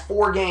the last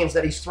 4 games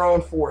that he's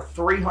thrown for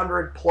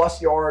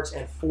 300-plus yards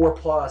and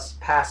 4-plus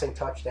passing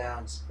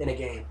touchdowns in a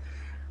game.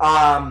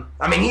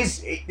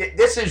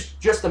 This is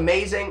just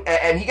amazing,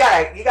 and you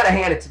gotta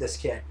hand it to this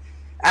kid.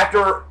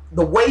 After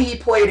the way he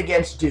played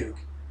against Duke,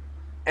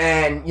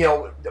 and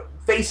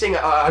facing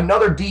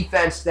another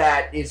defense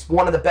that is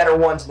one of the better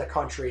ones in the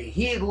country,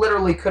 he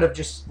literally could have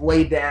just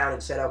laid down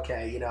and said,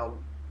 okay,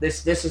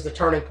 this is the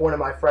turning point of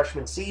my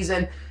freshman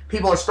season.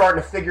 People are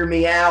starting to figure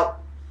me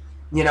out.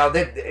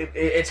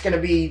 It's going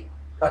to be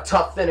a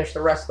tough finish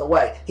the rest of the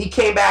way. He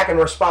came back and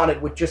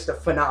responded with just a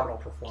phenomenal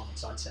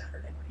performance on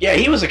Saturday. Yeah,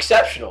 he was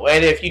exceptional.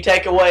 And if you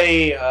take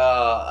away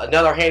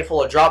another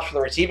handful of drops from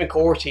the receiving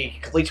corps, he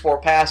completes more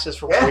passes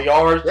for 4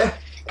 yards. Yeah.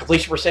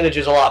 Completion percentage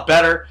is a lot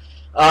better.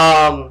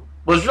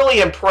 Was really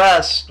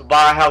impressed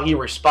by how he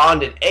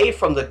responded,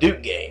 from the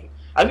Duke game.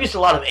 I've used a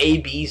lot of A,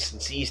 B's,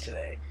 and C's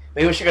today.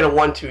 Maybe we should go to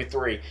 1, 2,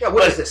 3. Yeah,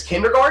 what is this,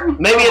 kindergarten?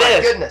 Maybe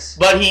it is. Goodness.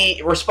 But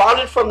he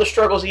responded from the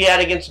struggles he had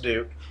against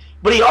Duke.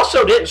 But he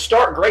also didn't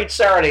start great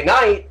Saturday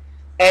night,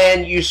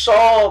 and you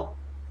saw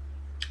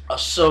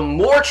some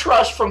more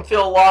trust from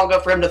Phil Longa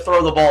for him to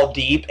throw the ball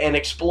deep and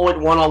exploit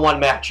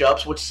one-on-one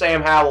matchups, which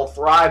Sam Howell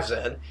thrives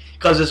in,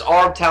 because his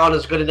arm talent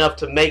is good enough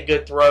to make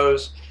good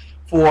throws.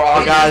 For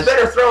our guys, he's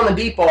better throwing the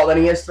deep ball than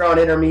he is throwing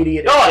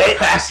intermediate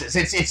passes.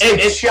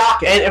 It's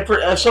shocking. And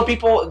for some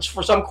people,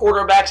 for some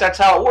quarterbacks, that's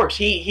how it works.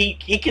 He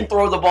can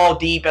throw the ball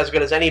deep as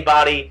good as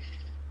anybody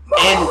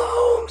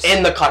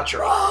in the country.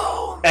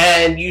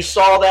 And you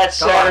saw that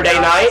Saturday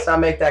night. Let's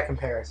not make that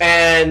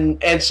comparison.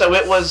 And so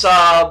it was.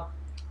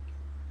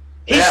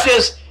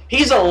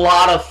 He's a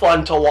lot of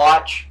fun to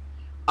watch.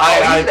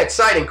 He's an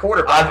exciting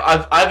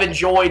quarterback. I've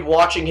enjoyed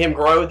watching him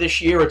grow this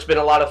year. It's been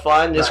a lot of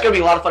fun. It's going to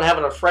be a lot of fun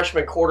having a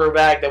freshman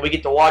quarterback that we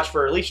get to watch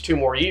for at least 2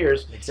 more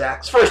years. Exactly.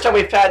 It's the first time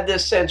we've had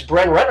this since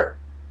Bryn Renner.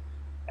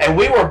 And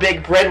we were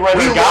big Bryn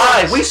Renner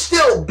guys. We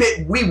still are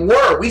big Bryn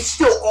Renner.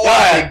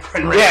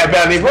 Yeah,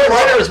 but Bryn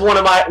Renner is one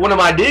of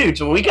my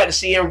dudes, and we got to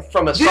see him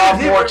from a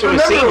sophomore to a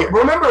senior.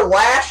 Remember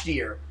last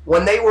year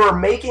when they were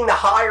making the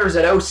hires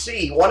at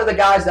OC, one of the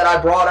guys that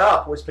I brought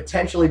up was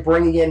potentially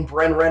bringing in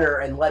Bryn Renner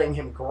and letting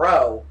him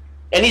grow.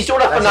 And he's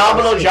doing a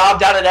phenomenal job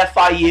down at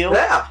FIU.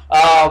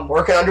 Yeah.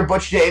 Working under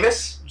Butch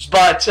Davis.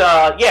 But,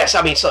 yes,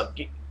 so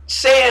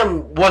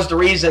Sam was the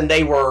reason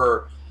they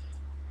were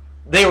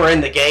in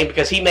the game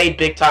because he made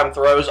big-time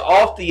throws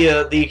off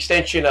the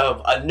extension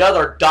of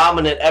another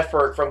dominant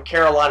effort from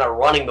Carolina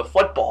running the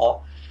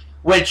football,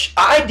 which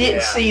I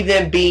didn't see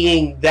them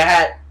being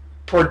that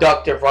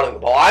productive running the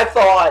ball. I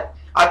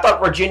thought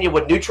Virginia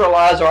would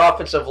neutralize our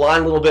offensive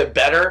line a little bit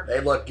better.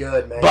 They look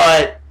good, man.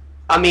 But,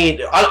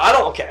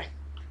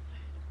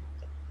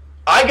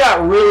 I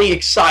got really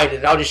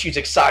excited. I'll just use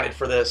excited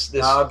for this.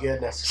 Oh,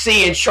 goodness.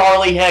 Seeing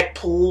Charlie Heck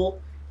pull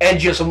and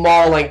just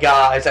mauling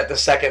guys at the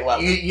second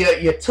level.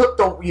 You took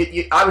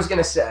I was going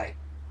to say,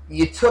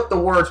 you took the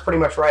words pretty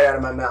much right out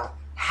of my mouth.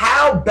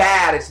 how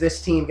bad is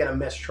this team going to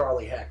miss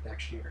Charlie Heck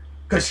next year?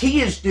 Because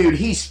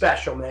he's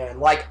special, man.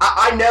 Like,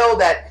 I know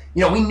that,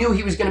 we knew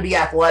he was going to be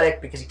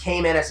athletic because he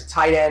came in as a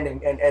tight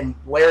end and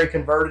Larry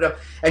converted him.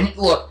 And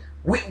look,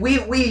 we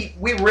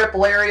rip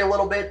Larry a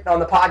little bit on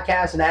the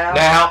podcast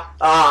now.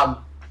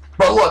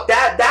 But look,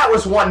 that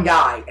was one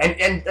guy,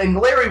 and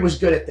Larry was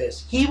good at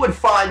this. He would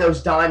find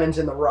those diamonds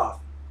in the rough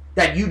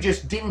that you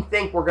just didn't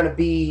think were going to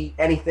be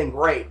anything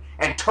great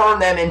and turn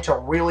them into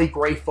really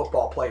great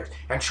football players.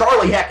 And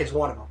Charlie Heck is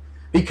one of them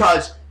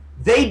because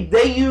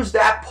they use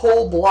that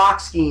pull block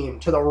scheme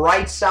to the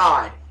right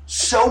side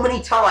so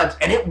many times,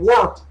 and it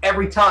worked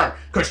every time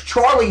because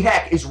Charlie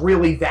Heck is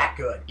really that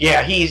good.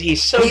 Yeah,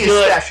 he's so good. He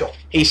is special.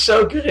 He's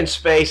so good in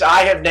space.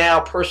 I have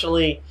now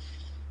personally,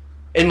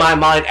 in my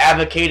mind,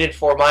 advocated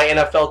for my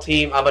NFL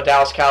team. I'm a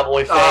Dallas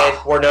Cowboy fan.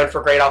 We're known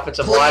for great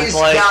offensive line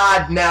play.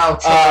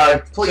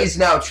 Please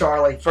no,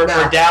 Charlie. For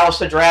Dallas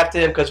to draft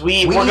him because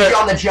we need you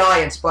on the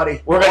Giants,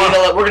 buddy. We're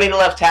gonna need a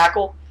left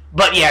tackle.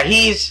 But yeah,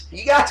 you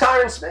got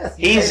Tyron Smith.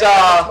 He's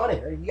funny.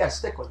 You got to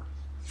stick with him.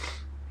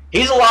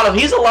 He's a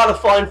lot of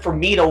fun for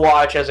me to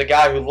watch as a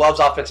guy who loves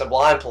offensive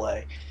line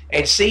play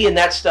and seeing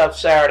that stuff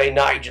Saturday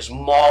night just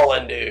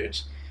mauling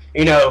dudes.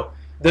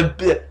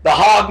 The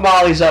hog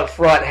mollies up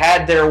front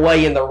had their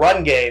way in the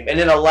run game, and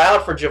it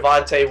allowed for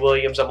Javonte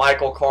Williams and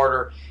Michael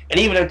Carter and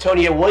even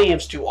Antonio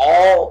Williams to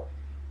all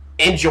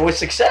enjoy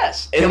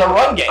success in the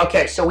run game.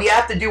 Okay, so we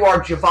have to do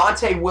our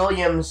Javonte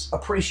Williams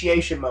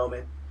appreciation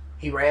moment.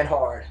 He ran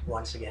hard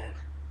once again.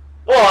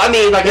 Well, I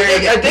mean, like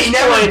he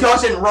never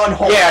doesn't run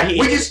hard. Yeah,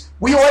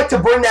 we like to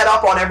bring that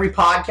up on every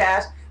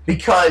podcast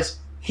because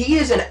he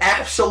is an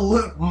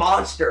absolute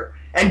monster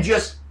and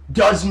just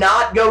does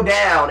not go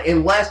down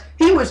unless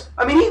he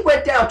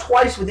went down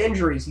twice with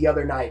injuries the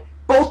other night.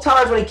 Both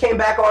times when he came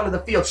back onto the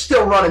field,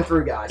 still running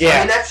through guys. Yeah. I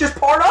mean, that's just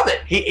part of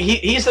it.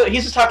 He's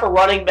the type of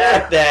running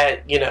back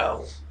that,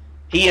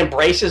 he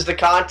embraces the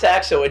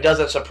contact so it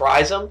doesn't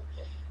surprise him.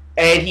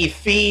 And he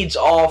feeds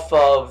off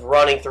of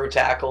running through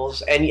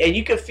tackles. And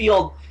you can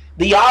feel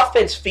the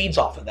offense feeds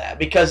off of that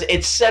because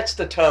it sets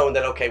the tone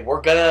that, okay, we're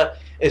going to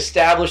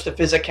establish the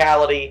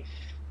physicality.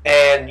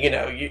 And,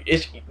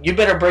 you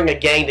better bring a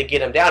gang to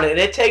get him down. And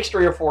it takes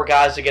 3 or 4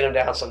 guys to get him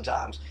down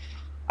sometimes.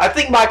 I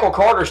think Michael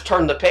Carter's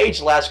turned the page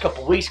the last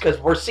couple of weeks because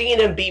we're seeing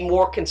him be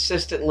more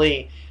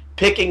consistently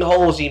picking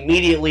holes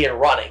immediately and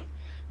running.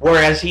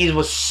 Whereas he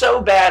was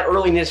so bad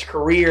early in his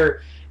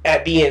career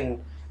at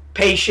being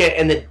patient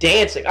and then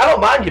dancing. I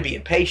don't mind you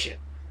being patient.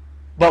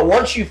 But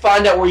once you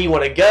find out where you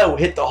want to go,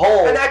 hit the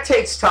hole. And that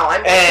takes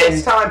time. It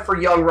takes time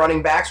for young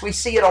running backs. We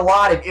see it a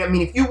lot.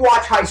 If you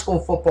watch high school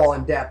football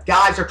in depth,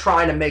 guys are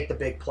trying to make the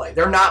big play.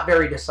 They're not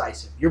very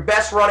decisive. Your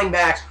best running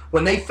backs,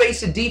 when they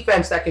face a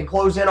defense that can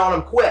close in on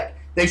them quick,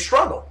 they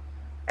struggle.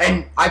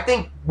 And I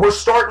think we're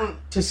starting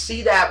to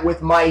see that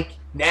with Mike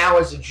now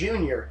as a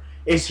junior,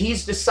 is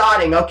he's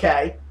deciding,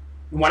 okay,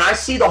 when I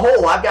see the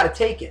hole, I've got to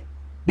take it.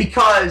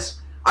 Because,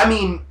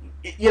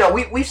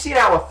 we've seen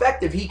how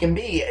effective he can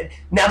be.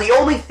 Now, the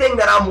only thing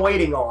that I'm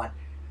waiting on,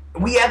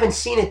 we haven't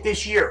seen it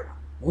this year.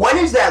 When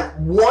is that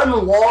one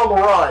long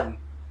run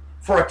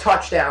for a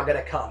touchdown going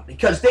to come?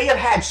 Because they have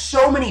had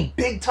so many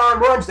big-time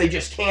runs, they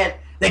can't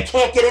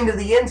get into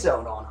the end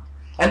zone on them.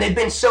 And they've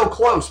been so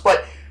close.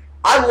 But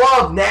I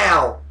love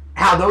now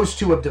how those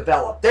two have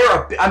developed.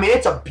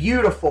 It's a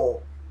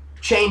beautiful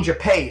change of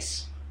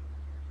pace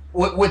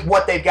with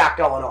what they've got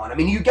going on.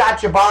 You got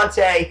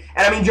Javonte,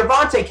 and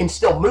Javonte can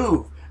still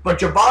move. But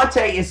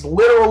Javonte is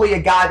literally a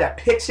guy that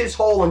picks his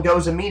hole and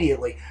goes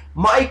immediately.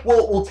 Mike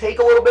will take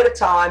a little bit of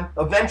time,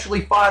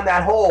 eventually find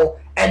that hole,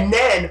 and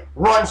then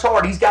runs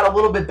hard. He's got a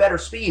little bit better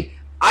speed.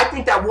 I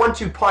think that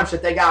 1-2 punch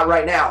that they got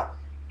right now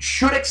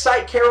should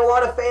excite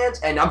Carolina fans,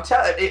 and I'm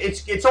telling you,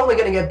 it's only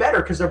going to get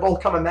better because they're both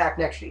coming back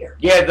next year.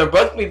 Yeah, they're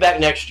both going to be back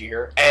next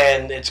year,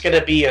 and it's going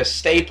to be a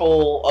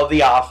staple of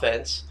the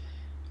offense.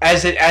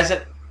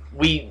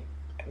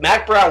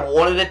 Mac Brown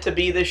wanted it to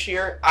be this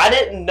year. I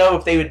didn't know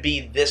if they would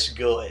be this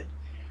good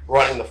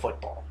running the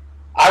football.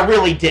 I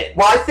really did.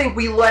 Well, I think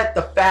we let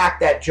the fact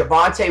that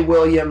Javonte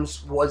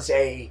Williams was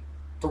a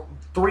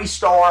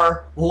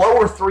 3-star,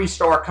 lower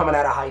 3-star coming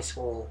out of high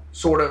school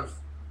sort of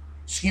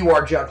skew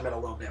our judgment a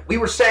little bit. We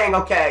were saying,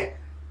 okay,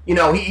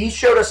 he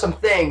showed us some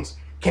things.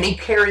 Can he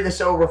carry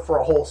this over for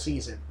a whole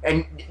season?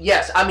 And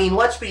yes,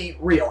 let's be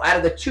real. Out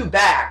of the 2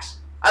 backs,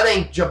 I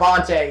think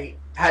Javonte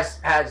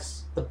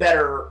has the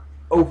better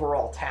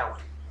overall talent.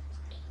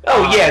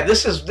 Oh yeah,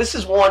 this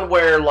is one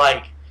where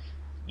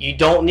you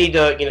don't need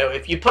to,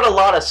 if you put a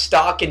lot of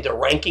stock into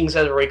rankings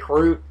as a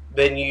recruit,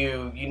 then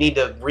you need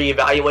to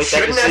reevaluate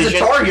that decision. As a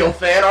Tar Heel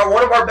fan,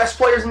 one of our best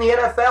players in the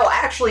NFL,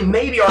 actually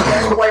maybe our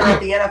best player at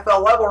the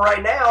NFL level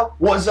right now,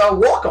 was a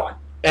walk-on.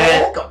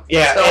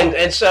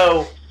 Yeah,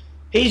 so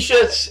he's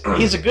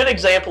a good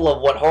example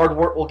of what hard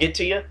work will get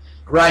to you.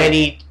 Right. And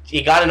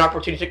he got an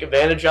opportunity to take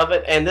advantage of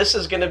it, and this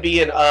is going to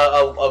be a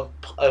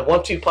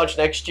 1-2 punch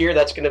next year.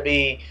 That's going to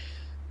be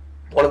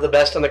one of the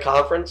best in the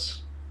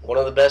conference, one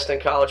of the best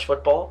in college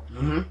football,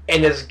 and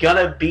it's going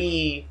to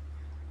be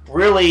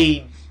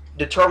really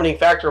determining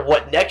factor of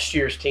what next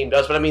year's team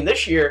does. But I mean,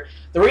 this year,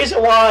 the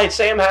reason why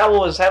Sam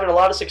Howell is having a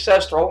lot of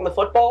success throwing the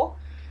football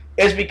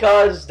is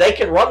because they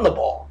can run the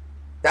ball.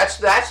 That's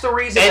the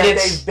reason that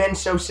they've been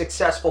so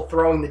successful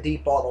throwing the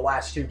deep ball the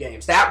last 2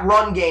 games. That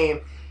run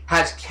game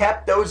has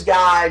kept those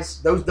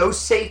guys, those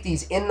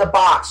safeties in the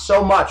box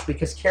so much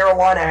because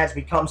Carolina has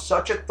become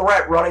such a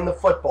threat running the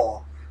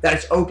football that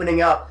it's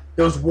opening up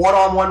those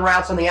one-on-one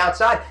routes on the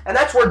outside. And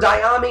that's where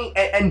Dyami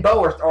and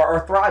Bo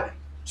are thriving.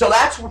 So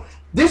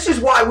this is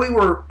why we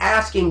were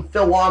asking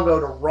Phil Longo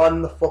to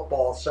run the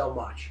football so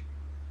much.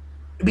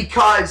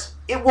 Because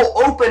it will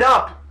open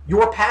up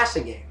your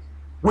passing game,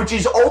 which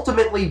is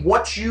ultimately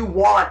what you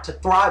want to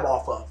thrive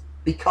off of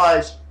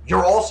because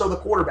you're also the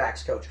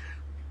quarterback's coach.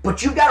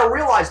 But you've got to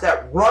realize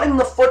that running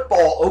the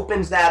football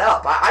opens that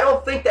up. I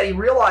don't think that he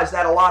realized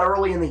that a lot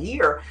early in the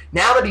year.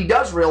 Now that he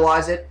does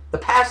realize it, the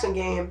passing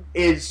game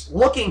is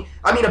looking,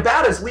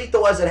 about as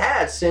lethal as it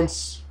has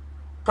since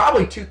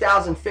probably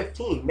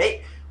 2015.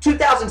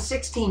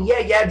 2016, you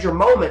had your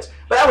moments,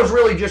 but that was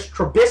really just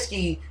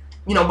Trubisky,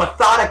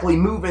 methodically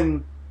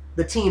moving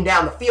the team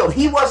down the field.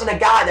 He wasn't a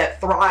guy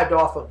that thrived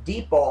off of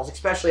deep balls,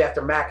 especially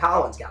after Mac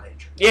Hollins got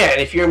injured. Yeah,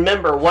 and if you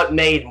remember what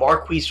made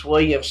Marquise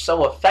Williams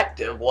so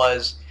effective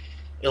was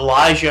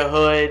Elijah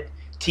Hood,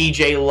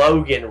 T.J.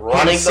 Logan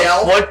running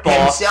the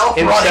football, himself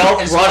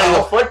running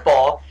the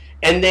football,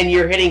 and then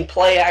you're hitting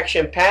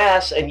play-action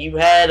pass, and you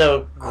had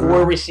a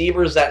core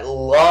receivers that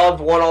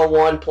loved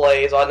one-on-one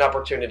plays on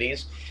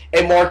opportunities,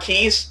 and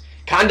Marquise,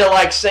 kind of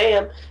like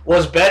Sam,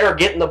 was better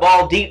getting the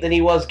ball deep than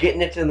he was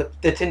getting it to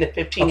the 10 to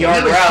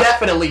 15-yard route. He was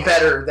definitely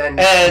better than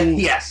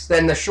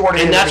the short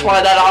end. And that's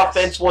why that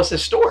offense was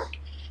historic.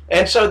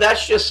 And so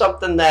that's just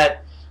something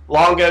that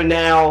Longo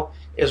now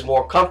is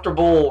more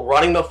comfortable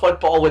running the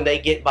football when they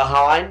get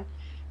behind.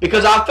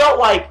 Because I felt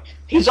like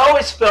he's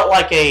always felt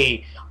like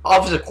a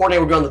offensive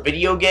coordinator would go on the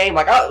video game.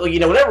 Like,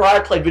 whenever I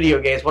played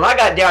video games, when I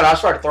got down, I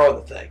started throwing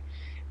the thing.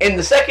 And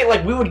the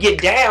second, we would get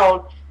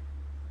down,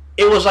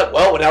 it was like,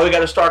 well, now we got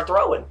to start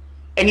throwing.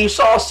 And you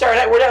saw Saturday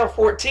night, we're down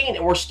 14,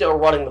 and we're still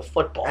running the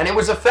football. And it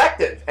was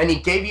effective. And he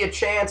gave you a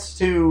chance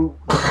to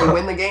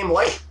win the game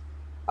late.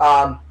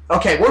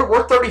 Okay,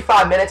 we're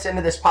 35 minutes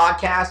into this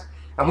podcast,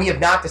 and we have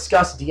not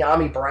discussed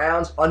Dyami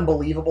Brown's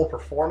unbelievable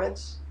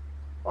performance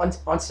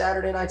on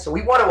Saturday night. So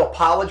we want to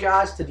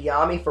apologize to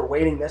Dyami for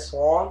waiting this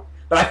long.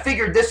 But I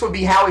figured this would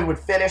be how he would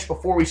finish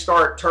before we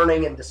start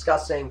turning and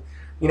discussing,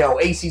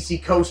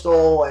 ACC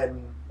Coastal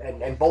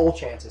and bowl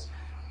chances.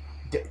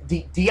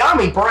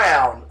 Dyami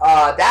Brown,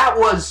 that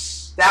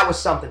was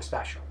something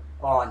special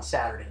on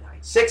Saturday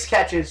night. 6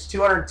 catches,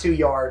 202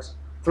 yards,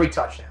 3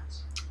 touchdowns.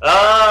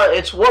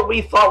 It's what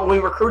we thought when we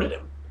recruited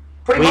him.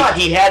 Pretty much.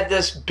 He had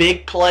this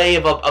big play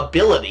of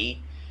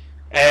ability,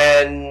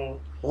 and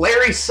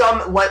Larry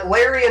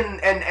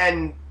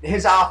and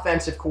his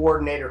offensive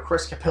coordinator,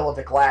 Chris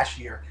Kapilovic, last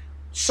year,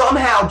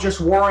 somehow just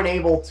weren't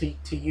able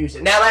to use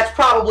it. Now, that's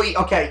probably,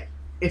 okay,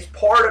 it's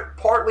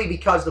partly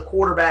because the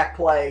quarterback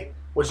play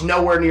was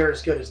nowhere near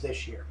as good as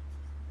this year.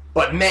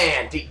 But,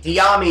 man,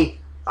 Dyami,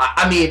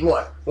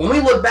 look, when we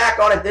look back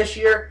on it this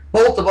year,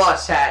 both of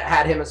us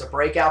had him as a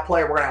breakout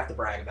player. We're going to have to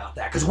brag about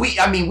that. Because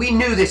we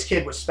knew this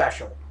kid was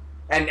special.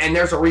 And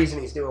there's a reason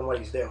he's doing what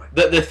he's doing.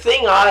 The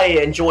thing I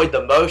enjoyed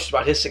the most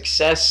about his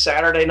success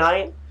Saturday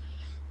night,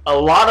 a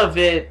lot of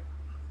it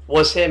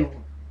was him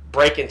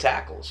breaking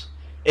tackles.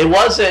 It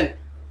wasn't,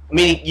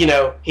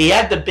 he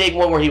had the big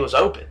one where he was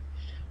open.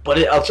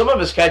 But on some of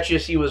his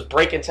catches, he was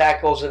breaking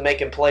tackles and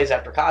making plays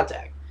after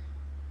contact.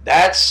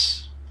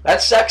 That's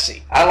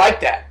sexy. I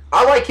like that.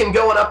 I like him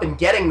going up and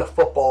getting the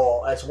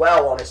football as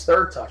well on his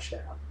 3rd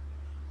touchdown,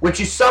 which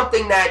is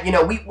something that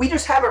we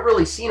just haven't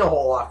really seen a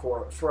whole lot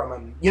from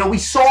him. We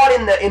saw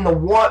it in the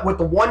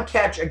one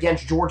catch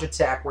against Georgia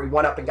Tech where he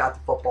went up and got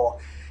the football.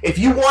 If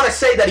you want to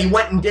say that he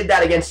went and did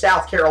that against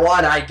South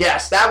Carolina, I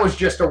guess that was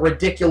just a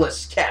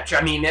ridiculous catch.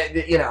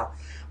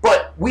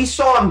 But we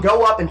saw him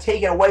go up and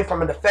take it away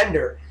from a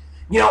defender.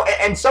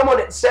 And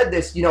someone said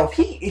this,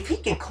 if he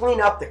can clean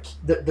up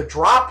the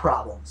drop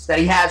problems that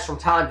he has from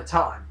time to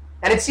time,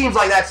 and it seems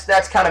like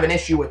that's kind of an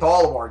issue with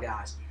all of our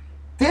guys,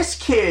 this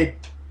kid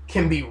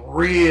can be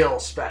real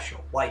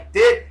special.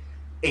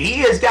 He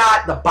has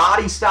got the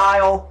body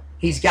style.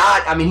 He's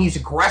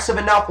aggressive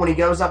enough when he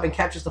goes up and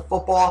catches the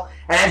football.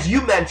 And as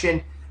you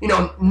mentioned,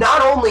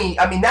 not only,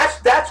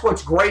 that's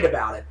what's great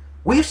about it.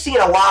 We've seen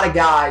a lot of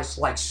guys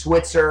like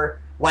Switzer,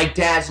 like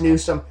Daz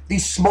Newsome,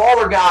 these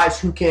smaller guys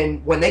who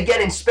can, when they get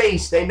in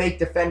space, they make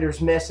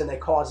defenders miss and they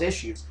cause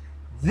issues.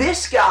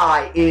 This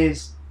guy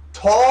is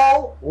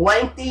tall,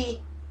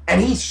 lengthy,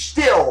 and he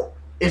still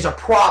is a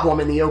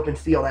problem in the open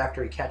field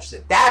after he catches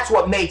it. That's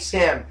what makes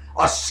him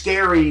a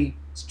scary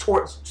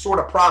sort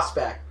of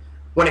prospect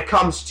when it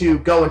comes to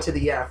going to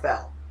the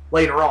NFL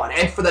later on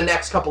and for the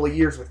next couple of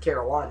years with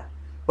Carolina.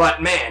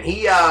 But, man,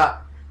 he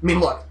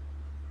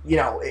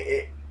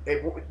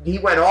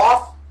went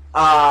off.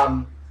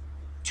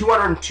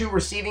 202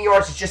 receiving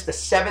yards. Is just the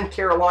 7th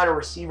Carolina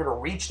receiver to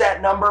reach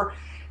that number.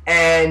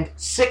 And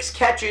 6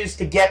 catches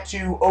to get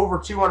to over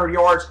 200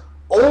 yards.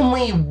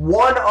 Only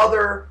one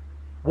other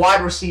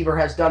wide receiver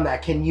has done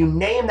that. Can you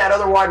name that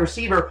other wide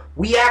receiver?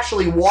 We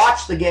actually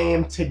watched the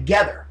game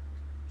together.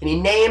 Can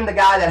you name the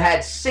guy that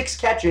had 6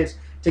 catches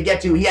to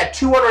get to? He had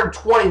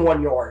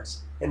 221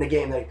 yards in the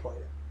game that he played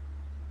in.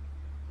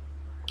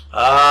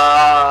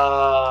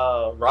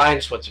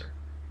 Ryan Switzer.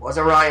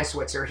 Wasn't Ryan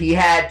Switzer. He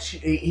had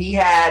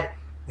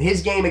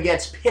his game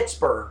against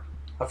Pittsburgh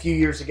a few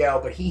years ago,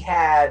 but he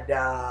had,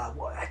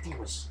 I think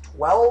it was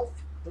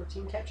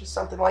 13 catches,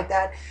 something like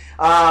that.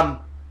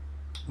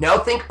 No,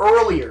 think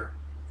earlier.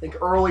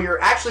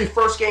 Actually,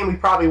 first game we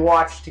probably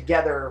watched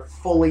together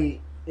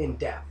fully in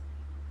depth.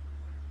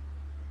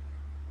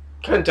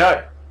 Couldn't tell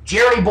you.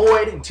 Jeremy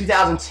Boyd in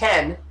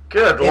 2010.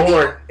 Good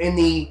Lord. In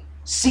the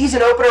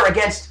season opener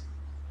against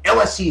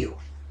LSU.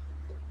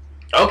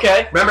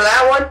 Okay. Remember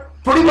that one?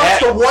 Pretty much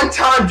the one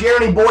time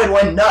Jeremy Boyd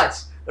went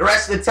nuts. The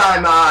rest of the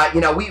time,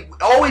 we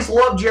always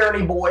loved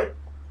Jeremy Boyd,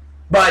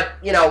 but,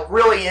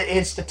 really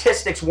his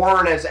statistics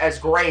weren't as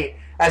great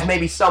as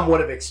maybe some would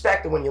have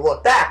expected when you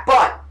look back.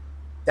 But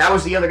that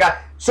was the other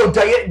guy. So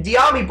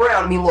Dyami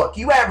Brown, look,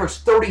 you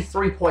averaged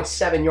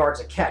 33.7 yards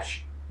a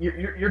catch.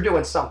 You're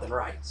doing something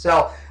right.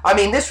 So,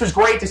 this was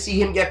great to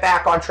see him get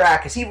back on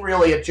track because he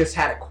really had just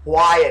had a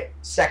quiet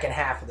second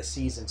half of the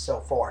season so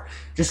far.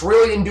 Just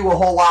really didn't do a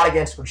whole lot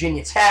against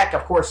Virginia Tech.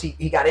 Of course,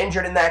 he got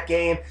injured in that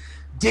game.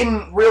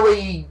 Didn't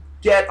really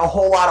get a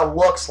whole lot of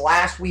looks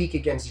last week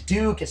against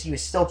Duke because he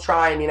was still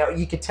trying.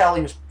 You could tell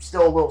he was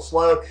still a little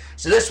slow.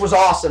 So this was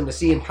awesome to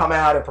see him come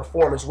out and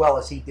perform as well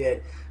as he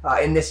did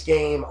in this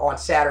game on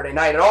Saturday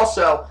night. And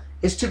also,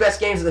 his 2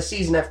 best games of the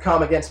season have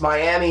come against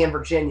Miami and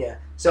Virginia.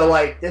 So,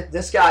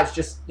 this guy's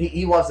just,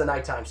 he loves the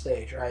nighttime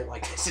stage, right?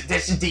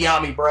 This is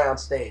Dyami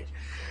Brown's stage.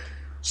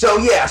 So,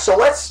 so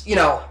let's,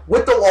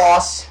 with the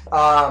loss,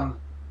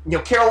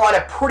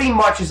 Carolina pretty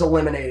much is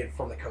eliminated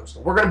from the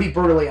Coastal. We're going to be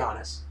brutally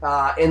honest.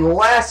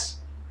 Unless,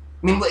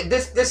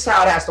 this is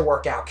how it has to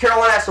work out.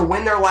 Carolina has to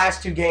win their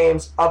last 2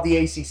 games of the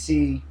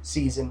ACC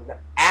season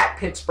at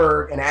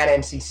Pittsburgh and at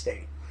NC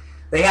State.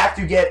 They have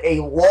to get a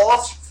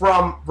loss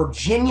from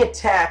Virginia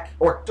Tech,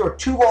 or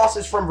 2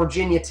 losses from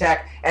Virginia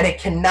Tech, and it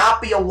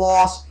cannot be a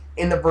loss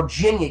in the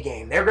Virginia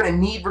game. They're going to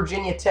need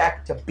Virginia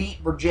Tech to beat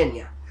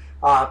Virginia.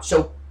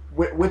 So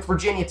with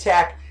Virginia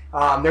Tech,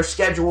 their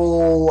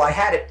schedule, I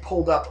had it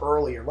pulled up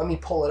earlier. Let me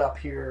pull it up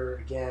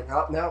here again.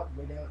 Oh, no,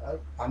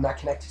 I'm not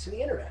connected to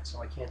the internet,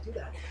 so I can't do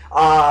that.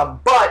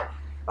 But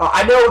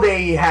I know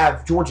they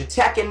have Georgia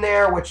Tech in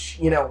there,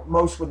 which,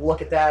 most would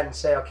look at that and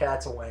say, okay,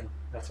 that's a win.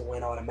 That's a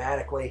win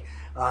automatically.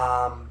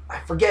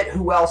 I forget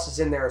who else is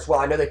in there as well.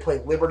 I know they play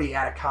Liberty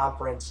at a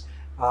conference,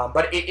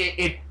 but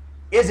it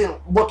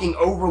isn't looking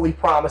overly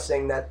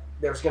promising that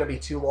there's going to be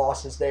 2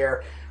 losses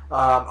there.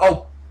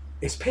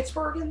 Is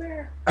Pittsburgh in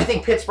there? I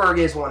think Pittsburgh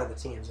is one of the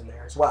teams in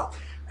there as well.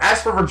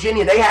 As for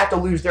Virginia, they have to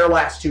lose their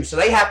last 2, so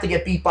they have to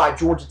get beat by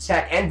Georgia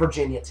Tech and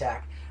Virginia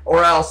Tech,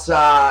 or else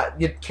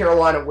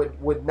Carolina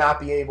would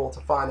not be able to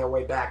find their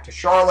way back to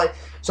Charlotte.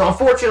 So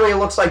unfortunately, it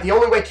looks like the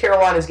only way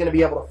Carolina is going to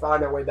be able to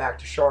find their way back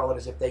to Charlotte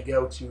is if they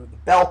go to the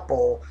Belk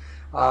Bowl.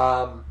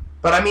 But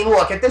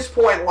look, at this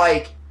point,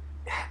 I'm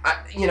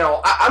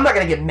not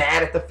going to get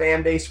mad at the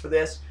fan base for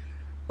this,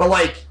 but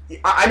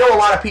I know a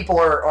lot of people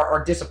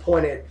are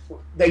disappointed.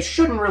 They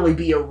shouldn't really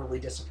be overly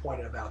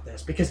disappointed about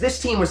this because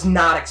this team was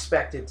not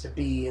expected to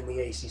be in the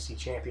ACC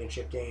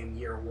championship game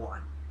year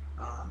 1.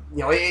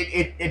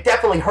 It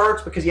definitely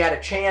hurts because you had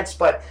a chance,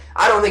 but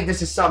I don't think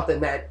this is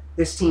something that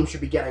this team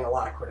should be getting a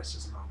lot of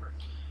criticism over.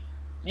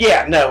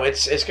 Yeah, no,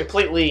 it's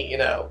completely,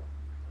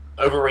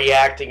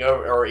 overreacting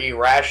or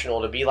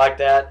irrational to be like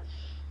that.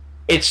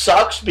 It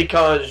sucks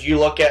because you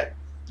look at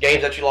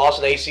games that you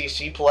lost in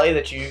ACC play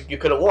that you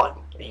could have won.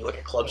 You look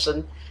at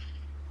Clemson.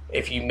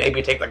 If you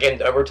maybe take the game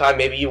to overtime,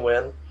 maybe you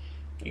win.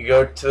 You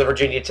go to the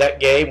Virginia Tech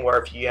game where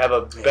if you have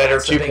a better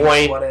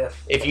 2-point,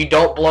 if you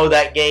don't blow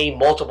that game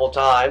multiple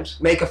times,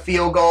 make a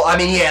field goal.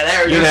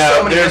 There's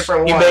so many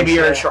different ones. Maybe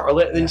you're in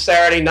Charlotte, and then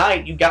Saturday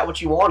night you got what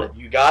you wanted.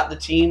 You got the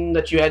team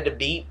that you had to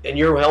beat in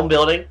your home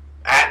building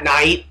at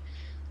night.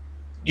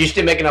 You just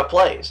didn't make enough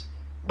plays.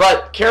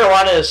 But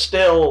Carolina is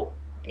still,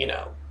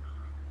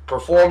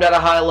 performed at a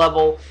high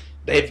level.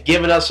 They've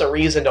given us a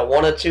reason to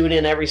want to tune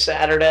in every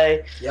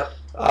Saturday. Yep.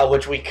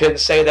 Which we couldn't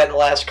say that in the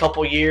last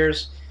couple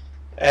years.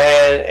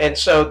 And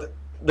so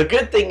the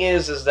good thing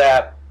is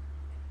that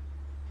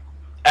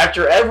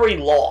after every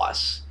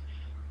loss,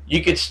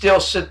 you could still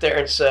sit there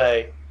and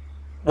say,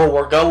 well,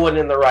 we're going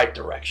in the right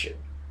direction.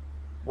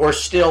 We're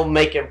still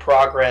making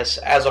progress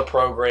as a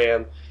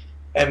program,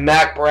 and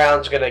Mack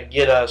Brown's going to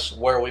get us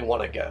where we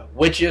want to go,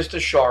 which is to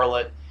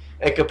Charlotte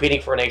and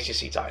competing for an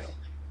ACC title.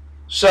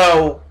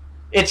 So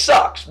it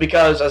sucks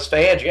because as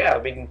fans,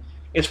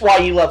 it's why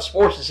you love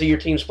sports to see your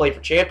teams play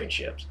for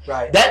championships.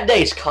 Right. That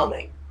day's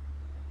coming.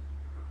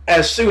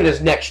 As soon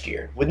as next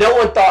year. No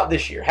one thought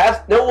this year.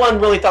 No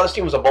one really thought this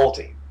team was a bowl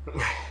team.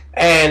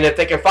 And if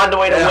they can find a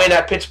way to win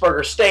at Pittsburgh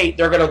or State,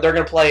 they're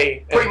gonna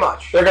play. Pretty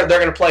much. They're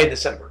gonna play in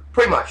December.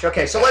 Pretty much.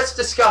 Okay, so let's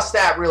discuss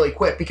that really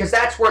quick because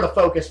that's where the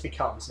focus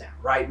becomes now,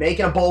 right?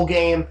 Making a bowl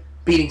game,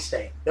 beating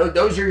State.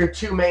 Those are your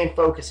 2 main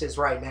focuses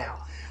right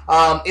now.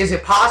 Is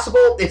it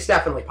possible? It's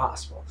definitely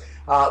possible.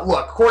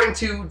 Look, according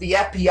to the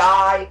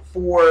FBI,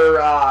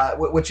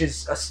 which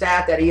is a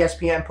stat that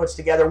ESPN puts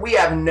together, we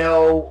have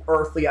no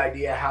earthly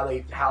idea how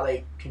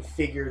they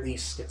configure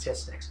these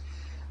statistics.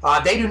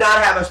 They do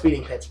not have us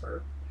beating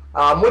Pittsburgh,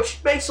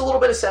 which makes a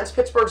little bit of sense.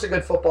 Pittsburgh's a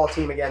good football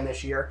team again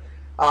this year.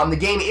 The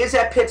game is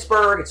at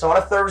Pittsburgh. It's on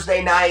a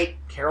Thursday night.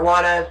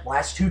 Carolina,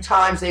 last 2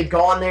 times they've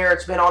gone there,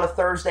 it's been on a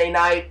Thursday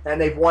night, and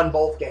they've won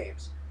both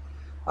games.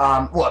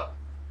 Look,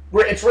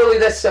 it's really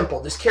this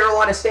simple. Does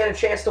Carolina stand a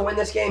chance to win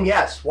this game?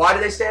 Yes. Why do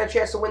they stand a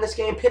chance to win this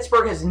game?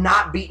 Pittsburgh has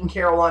not beaten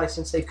Carolina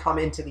since they've come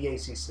into the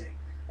ACC.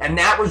 And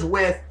that was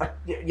with,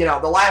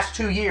 the last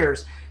 2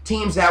 years,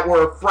 teams that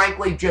were,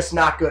 frankly, just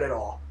not good at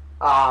all.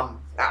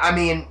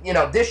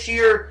 This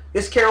year,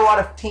 this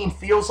Carolina team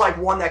feels like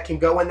one that can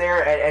go in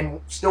there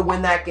and still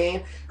win that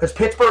game because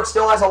Pittsburgh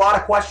still has a lot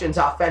of questions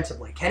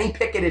offensively. Kenny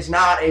Pickett is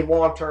not a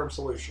long-term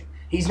solution.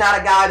 He's not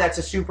a guy that's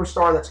a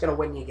superstar that's going to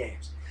win you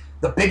games.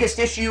 The biggest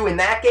issue in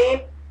that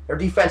game, their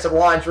defensive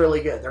line's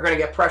really good. They're going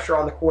to get pressure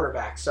on the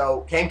quarterback.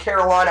 So can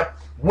Carolina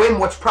win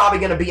what's probably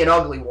going to be an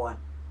ugly one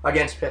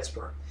against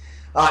Pittsburgh?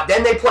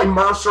 Then they play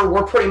Mercer.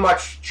 We're pretty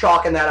much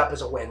chalking that up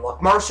as a win. Look,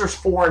 Mercer's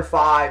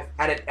 4-5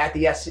 at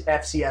the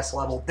FCS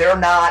level. They're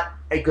not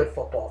a good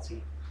football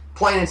team.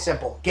 Plain and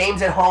simple.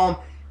 Games at home.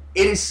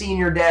 It is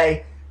senior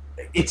day.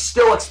 It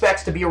still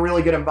expects to be a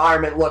really good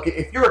environment. Look,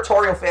 if you're a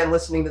Tar Heel fan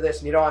listening to this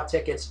and you don't have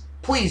tickets,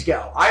 please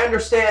go. I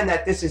understand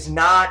that this is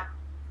not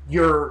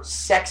your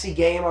sexy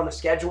game on the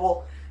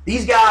schedule.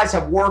 These guys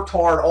have worked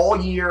hard all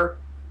year.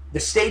 The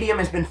stadium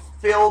has been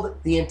filled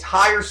the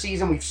entire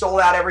season. We've sold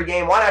out every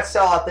game. Why not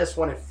sell out this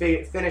one and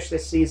finish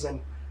this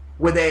season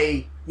with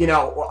a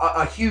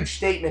huge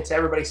statement to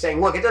everybody saying,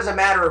 look, it doesn't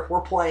matter if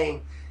we're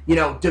playing,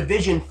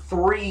 Division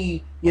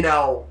III,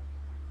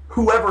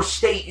 whoever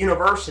state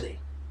university.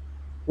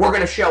 We're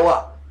going to show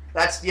up.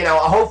 That's,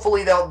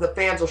 hopefully the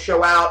fans will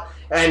show out.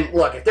 And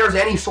look, if there's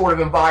any sort of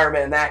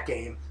environment in that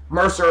game,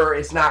 Mercer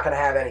is not going to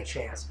have any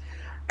chance.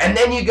 And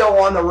then you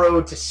go on the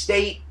road to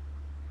State.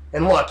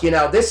 And look,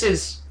 this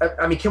is,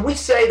 can we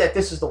say that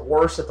this is the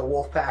worst that the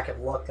Wolfpack have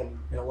looked in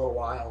a little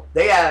while?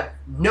 They have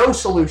no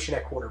solution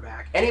at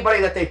quarterback.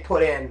 Anybody that they've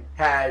put in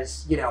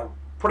has,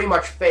 pretty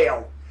much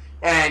failed.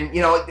 And,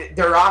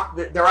 their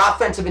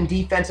offensive and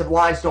defensive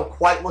lines don't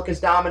quite look as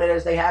dominant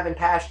as they have in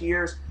past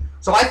years.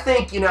 So I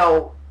think,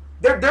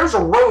 there's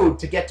a road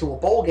to get to a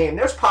bowl game.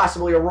 There's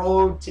possibly a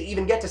road to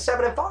even get to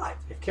 7-5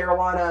 if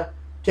Carolina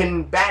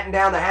can batten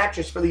down the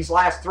hatches for these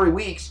last 3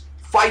 weeks,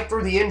 fight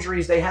through the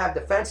injuries they have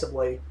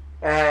defensively,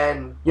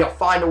 and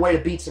find a way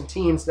to beat some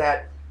teams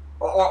that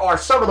are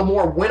some of the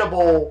more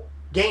winnable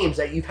games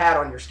that you've had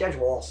on your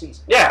schedule all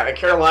season. Yeah, and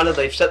Carolina,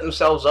 they've set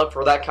themselves up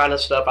for that kind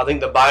of stuff. I think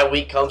the bye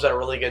week comes at a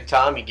really good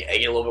time. You get a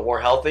little bit more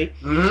healthy,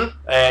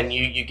 and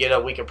you get a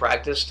week of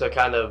practice to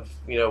kind of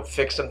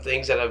fix some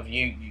things that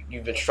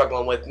you've been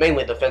struggling with,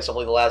 mainly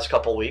defensively, the last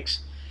couple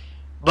weeks.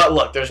 But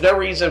look, there's no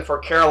reason for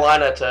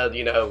Carolina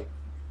to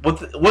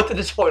with the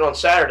disappointment on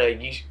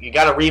Saturday, you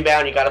got to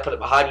rebound, you got to put it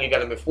behind you, you got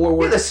to move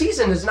forward. Yeah, the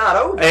season is not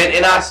over,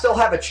 and I still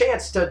have a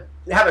chance to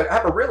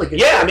have a really good.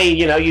 Yeah, season.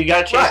 You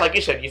got a chance, like you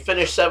said. You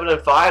finished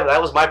 7-5.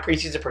 That was my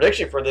preseason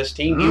prediction for this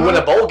team. You win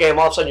a bowl game,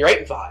 all of a sudden you're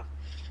 8-5,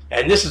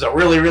 and this is a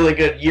really, really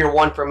good year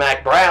one for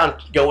Mack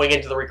Brown going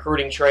into the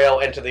recruiting trail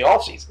into the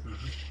offseason.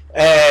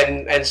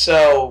 And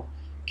so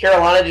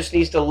Carolina just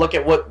needs to look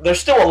at there's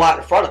still a lot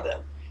in front of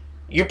them.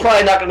 You're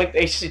probably not going to make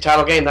the ACC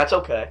title game. That's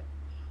okay.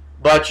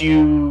 But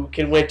you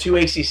can win 2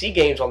 ACC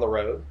games on the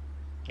road.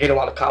 Gain a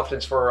lot of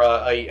confidence for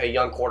a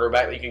young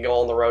quarterback that you can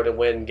go on the road and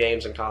win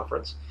games in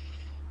conference.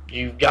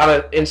 You've got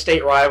an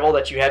in-state rival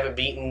that you haven't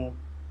beaten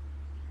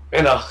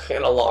in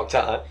a long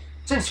time.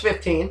 Since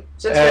 15.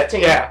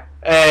 Yeah.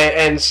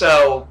 And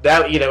so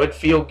that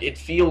it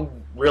feel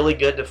really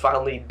good to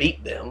finally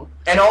beat them.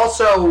 And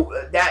also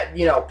that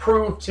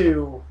prove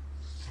to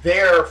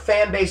their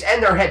fan base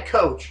and their head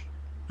coach,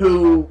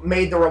 who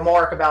made the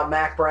remark about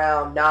Mack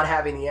Brown not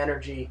having the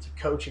energy to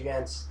coach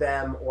against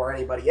them or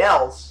anybody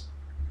else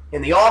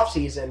in the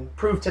offseason,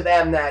 proved to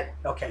them that,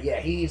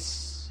 he's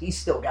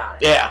still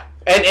got it. Yeah,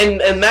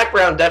 and Mack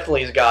Brown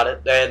definitely has got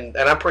it, and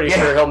I'm pretty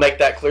sure he'll make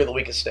that clear the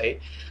week of State.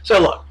 So,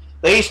 look,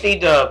 they just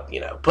need to,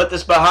 put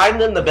this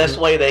behind them the best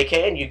way they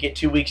can. You get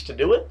 2 weeks to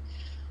do it,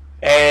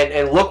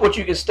 and look what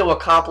you can still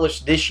accomplish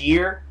this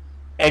year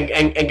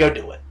and go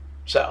do it.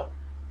 So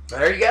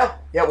there you go.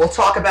 Yeah, we'll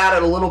talk about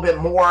it a little bit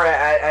more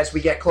as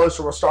we get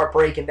closer. We'll start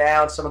breaking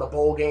down some of the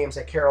bowl games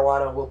that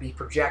Carolina will be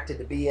projected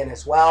to be in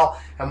as well,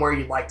 and where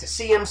you'd like to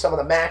see them, some of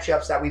the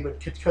matchups that we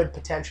could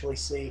potentially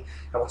see,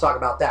 and we'll talk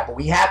about that. But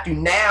we have to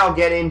now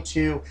get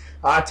into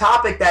a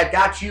topic that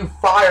got you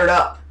fired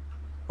up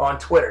on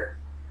Twitter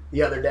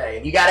the other day.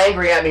 And you got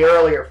angry at me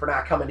earlier for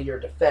not coming to your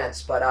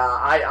defense, but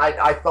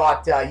I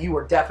thought you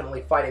were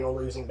definitely fighting a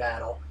losing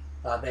battle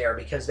there,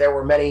 because there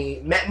were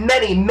many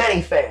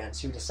fans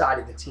who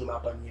decided to team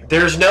up on you.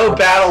 There's no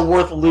battle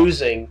worth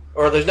losing,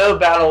 or there's no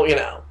battle,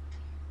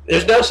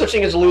 there's no such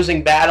thing as a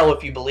losing battle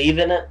if you believe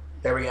in it.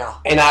 There we go.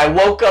 And I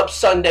woke up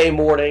Sunday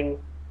morning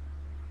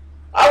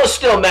I was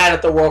still mad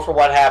at the world for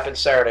what happened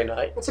Saturday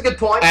night. That's a good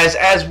point.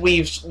 As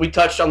we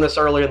touched on this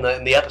earlier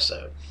in the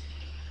episode.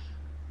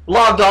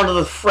 Logged onto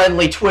the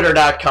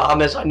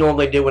friendlytwitter.com as I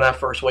normally do when I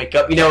first wake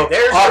up.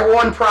 There's your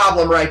one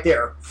problem right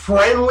there.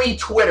 Friendly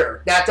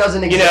Twitter. That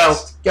doesn't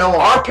exist. Go on.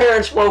 Our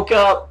parents woke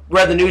up,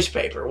 read the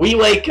newspaper. We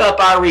wake up,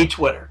 I read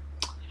Twitter.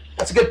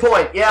 That's a good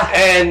point. Yeah.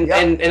 And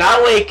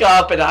I wake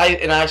up and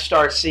I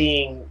start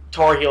seeing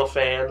Tar Heel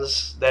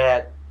fans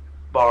that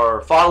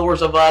are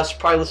followers of us,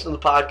 probably listen to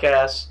the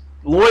podcast.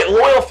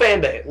 Loyal fan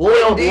base.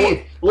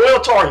 Loyal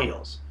Tar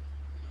Heels.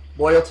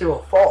 Loyal to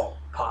a fault,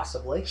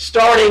 possibly.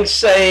 Starting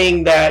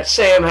saying that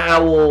Sam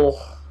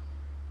Howell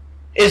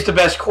is the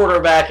best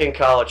quarterback in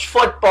college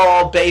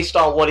football based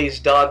on what he's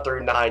done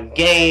through 9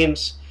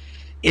 games.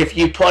 If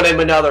you put him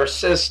in other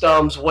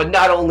systems, would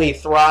not only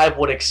thrive,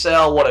 would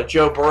excel. What a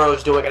Joe Burrow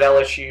is doing at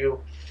LSU,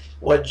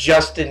 what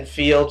Justin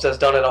Fields has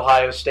done at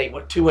Ohio State,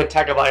 what Tua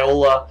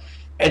Tagovailoa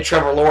and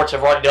Trevor Lawrence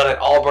have already done at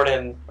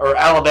Auburn or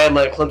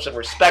Alabama and Clemson,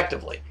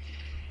 respectively.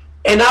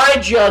 And I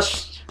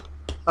just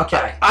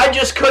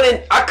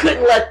couldn't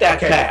let that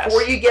pass.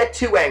 Before you get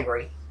too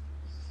angry,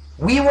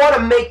 we want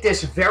to make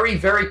this very,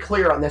 very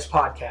clear on this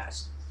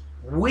podcast.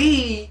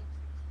 We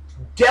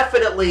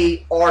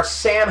definitely are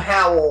Sam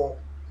Howell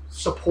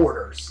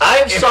supporters.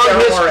 I've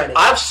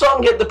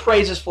sung the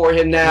praises for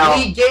him now.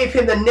 We gave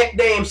him the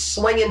nickname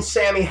Slingin'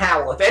 Sammy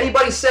Howell. If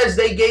anybody says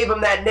they gave him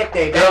that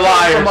nickname, they're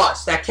liars. Came from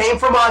us. That came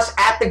from us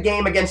at the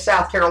game against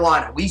South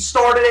Carolina. We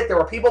started it. There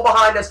were people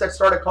behind us that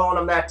started calling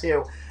him that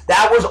too.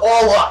 That was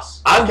all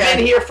us. I've been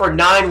here for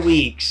 9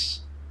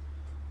 weeks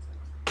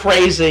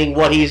praising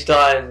what he's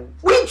done.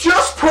 We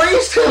just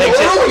praised him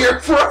earlier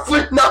for a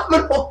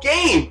phenomenal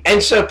game.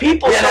 And so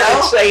people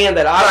started saying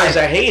that I was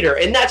a hater,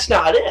 and that's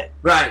not it.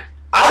 Right.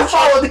 I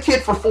followed the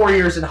kid for 4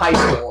 years in high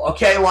school,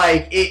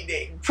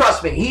 okay?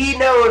 Trust me, he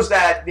knows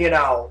that,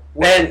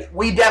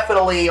 we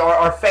definitely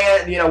are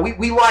fan,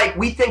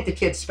 we think the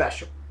kid's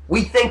special.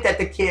 We think that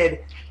the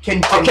kid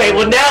can okay,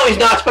 well, now he's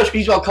not special.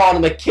 He's going to call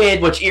him a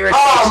kid, which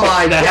irritates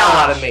the hell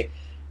out of me.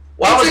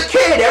 Well, he's a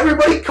kid.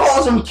 Everybody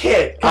calls him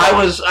kid. I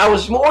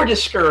was more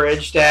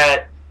discouraged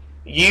at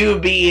you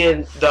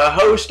being the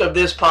host of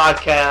this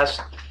podcast,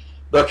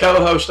 the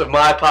co-host of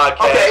my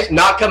podcast,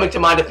 not coming to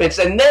my defense,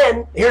 and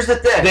then here's the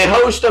thing: the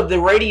host of the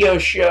radio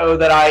show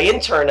that I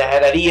intern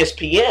at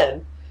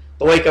ESPN,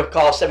 the Wake Up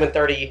Call,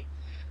 7:30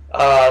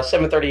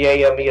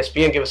 a.m.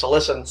 ESPN. Give us a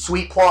listen.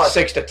 Sweet plug.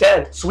 6 to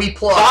 10. Sweet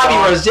plug.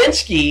 Bobby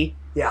Rosinski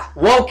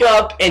woke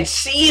up and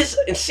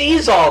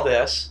sees all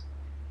this,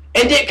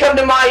 and didn't come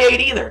to my aid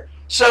either.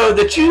 So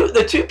the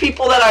two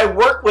people that I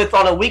work with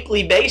on a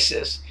weekly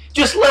basis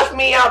just left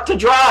me out to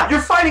dry.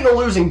 You're fighting a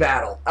losing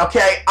battle,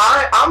 okay?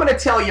 I'm going to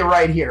tell you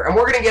right here, and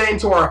we're going to get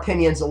into our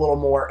opinions a little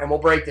more, and we'll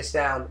break this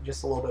down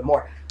just a little bit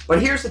more.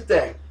 But here's the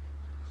thing.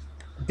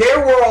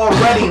 There were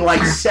already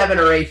like 7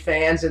 or 8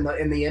 fans in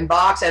the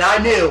inbox, and I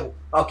knew,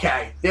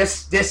 okay,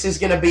 this is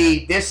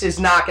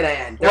not going to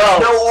end. There's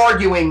no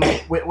arguing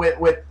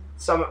with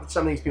some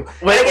of these people.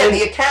 And again,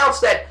 the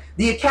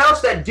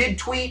accounts that did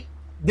tweet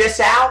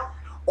this out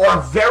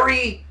are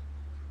very...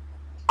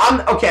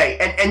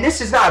 and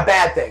this is not a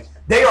bad thing.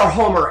 They are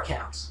homer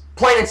accounts.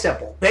 Plain and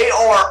simple. They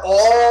are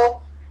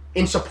all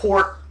in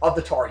support of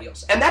the Tar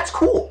Heels. And that's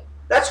cool.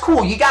 That's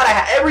cool. You gotta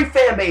have... Every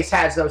fan base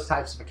has those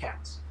types of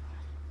accounts.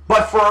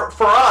 But for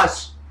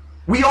us,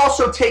 we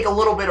also take a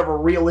little bit of a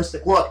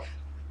realistic look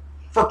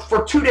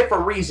for 2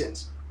 different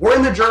reasons. We're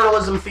in the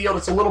journalism field.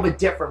 It's a little bit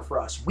different for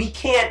us. We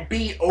can't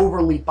be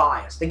overly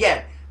biased.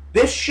 Again,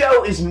 this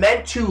show is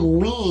meant to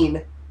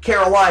lean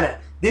Carolina.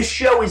 This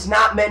show is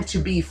not meant to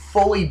be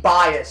fully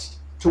biased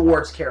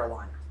towards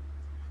Carolina.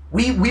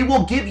 We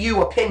will give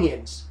you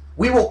opinions.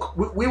 We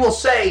will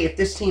say if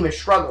this team is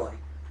struggling.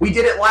 We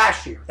did it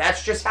last year.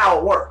 That's just how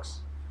it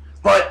works.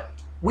 But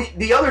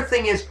the other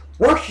thing is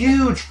we're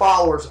huge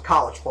followers of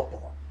college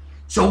football.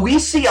 So we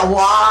see a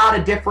lot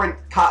of different...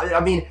 Tar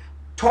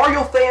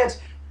Heel fans,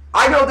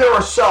 I know there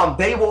are some,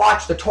 they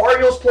watch the Tar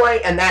Heels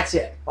play and that's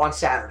it on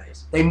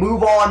Saturdays. They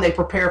move on, they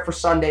prepare for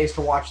Sundays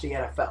to watch the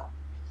NFL.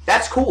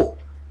 That's cool.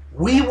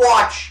 We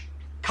watch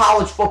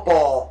college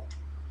football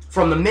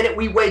from the minute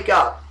we wake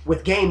up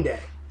with game day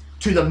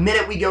to the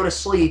minute we go to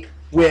sleep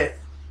with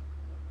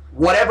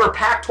whatever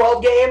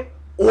Pac-12 game,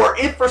 or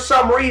if for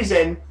some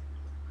reason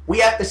we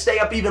have to stay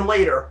up even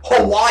later,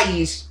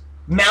 Hawaii's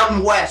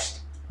Mountain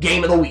West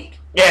game of the week.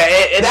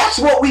 Yeah, that's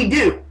what we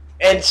do.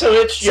 And so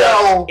it's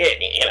just,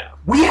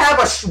 we have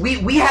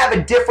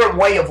a different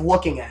way of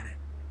looking at it.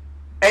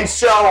 And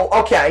so,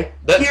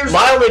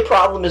 my only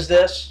problem is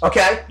this.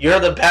 Okay. You're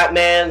the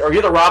Batman, or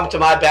you're the Robin to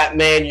my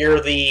Batman.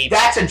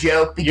 That's a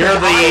joke,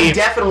 because I am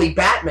definitely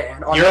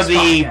Batman on this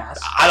podcast.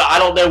 I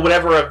don't know,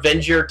 whatever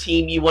Avenger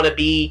team you want to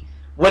be.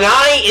 When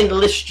I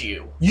enlist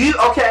you...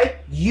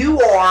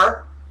 You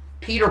are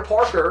Peter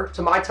Parker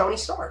to my Tony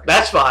Stark.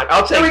 That's fine.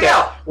 I'll take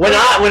that. Go. When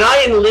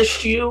I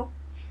enlist you,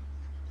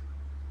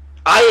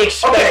 I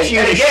expect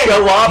you to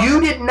show up. You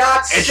did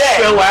not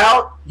say... show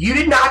out. You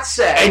did not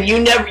say... And you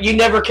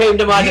never came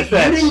to my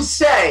defense. You didn't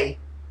say,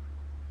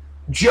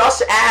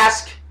 just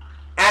ask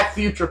at that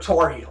future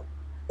Tar Heel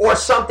or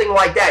something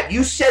like that.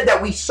 You said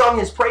that we sung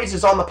his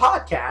praises on the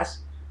podcast,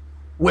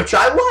 which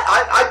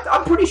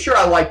I'm pretty sure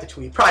I liked the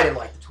tweet. Probably didn't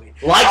like the tweet.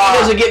 Liking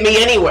doesn't get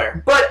me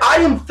anywhere. But I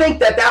didn't think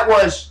that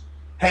was,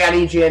 hey, I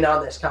need you in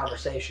on this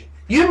conversation.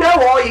 You know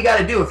all you got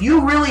to do. If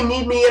you really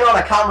need me in on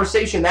a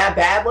conversation that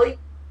badly,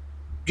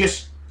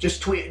 just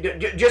tweet.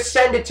 Just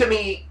send it to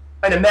me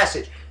in a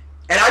message.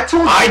 And I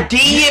told you. I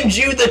DM'd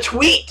you the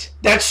tweet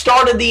that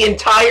started the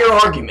entire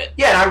argument.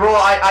 Yeah, and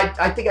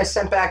I think I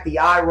sent back the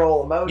eye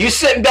roll emoji. You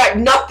sent back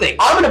nothing.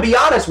 I'm going to be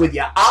honest with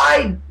you.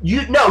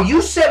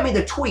 You sent me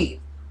the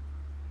tweet,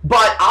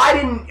 but I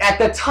didn't, at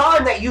the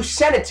time that you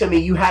sent it to me,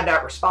 you had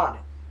not responded.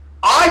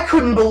 I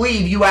couldn't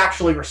believe you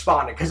actually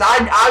responded, because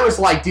I was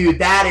like, dude,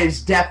 that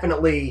is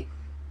definitely,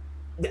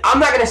 I'm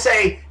not going to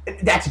say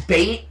that's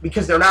bait,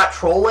 because they're not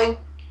trolling.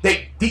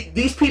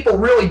 These people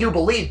really do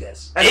believe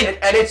this, and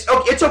it's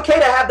okay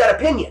to have that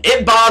opinion.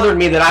 It bothered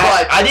me that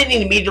I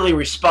didn't immediately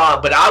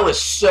respond, but I was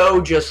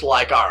so just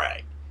like, all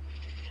right.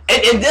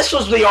 And this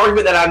was the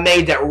argument that I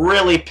made that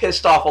really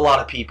pissed off a lot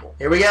of people.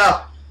 Here we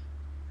go.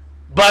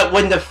 But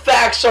when the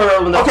facts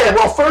are...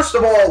 well, first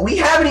of all, we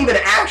haven't even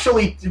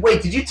actually...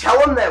 Wait, did you tell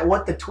them that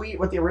what the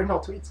original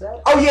tweet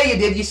said? Oh, yeah, you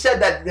did. You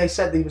said that they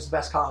said that he was the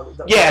best college...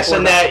 Yes,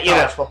 and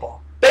that,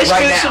 football.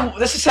 Basically,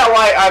 this is how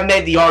I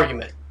made the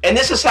argument. And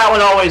this is how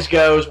it always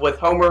goes with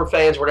Homer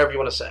fans, whatever you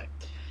want to say.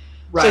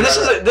 Right,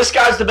 so this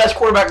guy's the best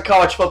quarterback in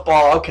college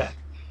football. Okay.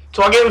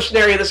 So I'll give him a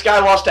scenario. This guy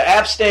lost to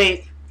App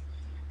State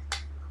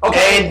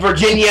and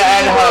Virginia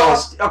at home.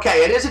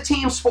 Okay, it is a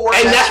team sport.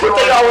 And that's what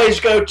they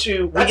always go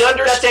to. We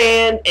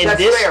understand in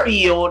this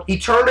field. He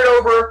turned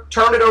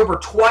it over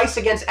twice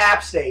against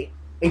App State,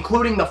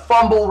 including the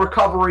fumble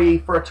recovery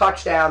for a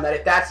touchdown, that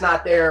if that's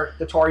not there,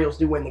 the Tar Heels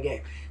do win the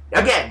game.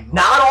 Again,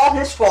 not all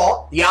his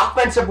fault. The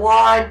offensive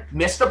line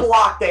missed a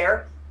block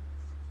there.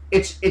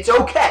 It's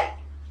okay.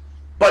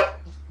 But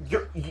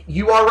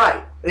you are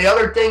right. The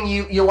other thing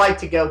you like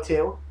to go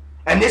to,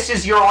 and this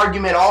is your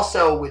argument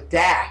also with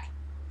Dak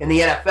in the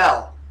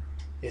NFL,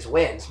 is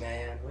wins,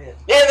 man. Wins.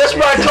 Yeah, that's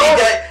what I told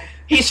him.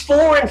 He's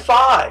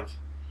 4-5.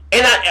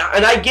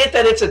 And I get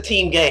that it's a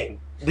team game.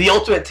 The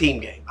ultimate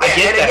team game. I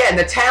get that. Again,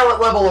 the talent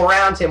level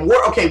around him,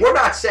 we're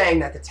not saying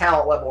that the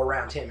talent level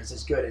around him is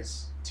as good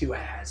as Tua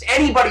has.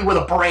 Anybody with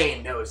a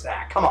brain knows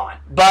that. Come on.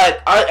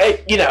 But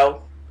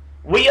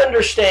we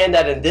understand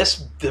that in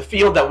the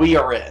field that we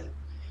are in,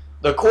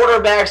 the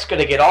quarterback's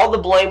going to get all the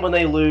blame when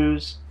they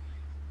lose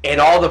and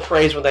all the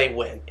praise when they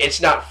win. It's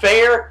not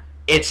fair.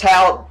 It's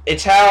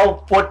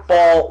how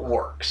football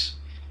works.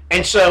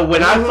 And so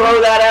when I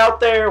throw that out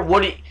there,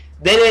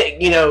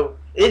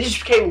 it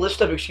just became a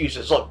list of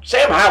excuses. Look,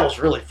 Sam Howell's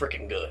really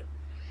freaking good,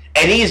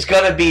 and he's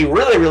going to be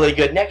really, really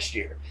good next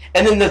year.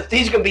 And then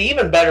he's going to be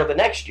even better the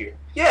next year.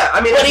 Yeah,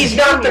 I mean, but he's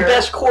not the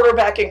best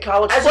quarterback in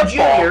college football. As a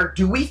junior,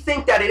 do we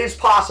think that it is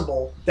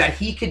possible that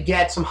he could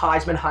get some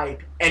Heisman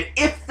hype, and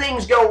if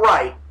things go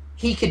right,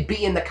 he could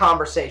be in the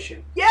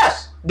conversation?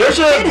 Yes.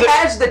 It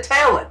has the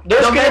talent.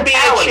 There's going to be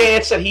a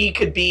chance that he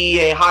could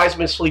be a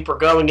Heisman sleeper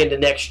going into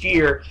next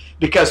year,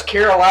 because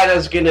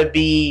Carolina's going to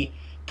be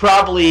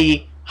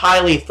probably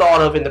highly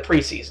thought of in the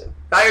preseason.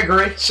 I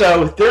agree.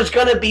 So there's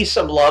going to be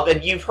some love,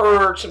 and you've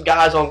heard some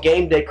guys on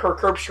game day. Kirk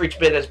Herbstreit's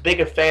been as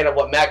big a fan of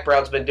what Mac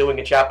Brown's been doing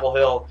in Chapel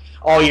Hill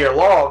all year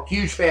long.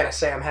 Huge fan of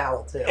Sam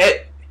Howell, too.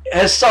 It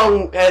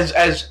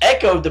has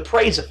echoed the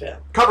praise of him.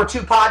 Cover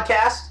 2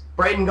 podcasts,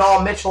 Braden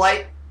Gall, Mitch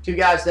Light, 2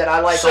 guys that I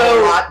like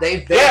a lot.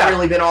 They've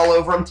really been all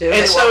over him, too.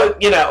 And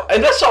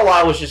and that's all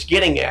I was just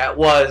getting at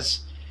was...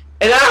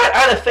 And I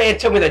had a fan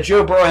tell me that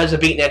Joe Burrow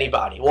hasn't beaten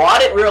anybody. Well, I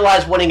didn't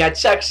realize winning at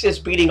Texas,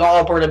 beating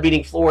Auburn, and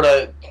beating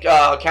Florida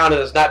counted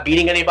as not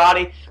beating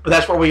anybody. But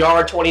that's where we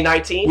are in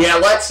 2019. Yeah,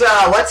 let's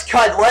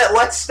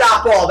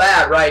stop all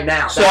that right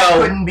now.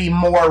 That couldn't be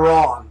more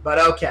wrong. But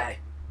okay.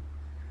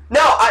 No,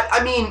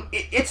 I mean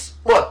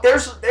look.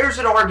 There's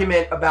an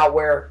argument about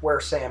where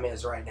Sam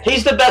is right now.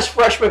 He's the best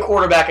freshman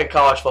quarterback in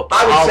college football.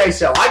 I would say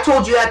so. I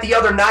told you that the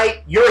other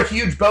night. You're a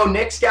huge Bo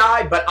Nix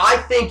guy, but I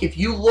think if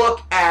you look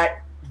at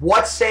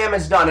what Sam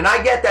has done, and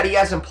I get that he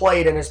hasn't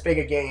played in as big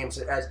a games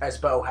as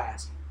Bo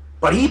has,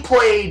 but he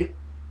played,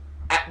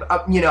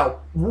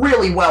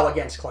 really well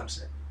against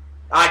Clemson,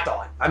 I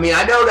thought. I mean,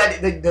 I know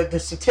that the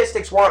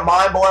statistics weren't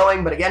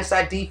mind-blowing, but against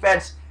that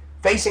defense,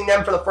 facing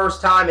them for the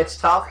first time, it's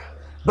tough.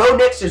 Bo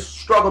Nix has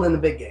struggled in the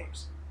big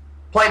games,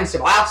 plain and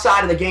simple,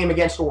 outside of the game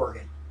against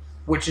Oregon,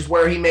 which is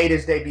where he made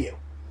his debut.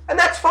 And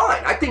that's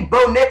fine. I think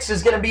Bo Nix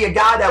is going to be a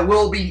guy that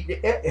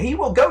he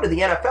will go to the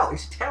NFL.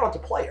 He's a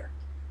talented player.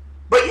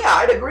 But yeah,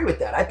 I'd agree with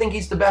that. I think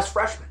he's the best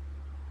freshman.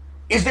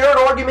 Is there an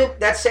argument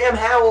that Sam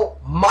Howell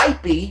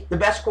might be the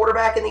best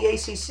quarterback in the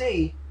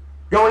ACC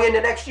going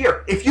into next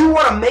year? If you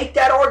want to make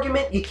that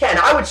argument, you can.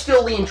 I would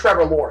still lean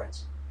Trevor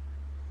Lawrence.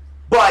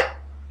 But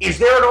is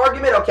there an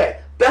argument? Okay,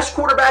 best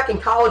quarterback in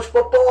college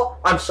football?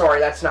 I'm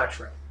sorry, that's not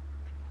true.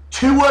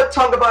 Tua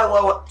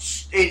Tagovailoa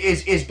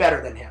is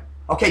better than him.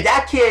 Okay,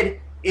 that kid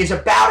is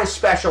about as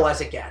special as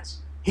it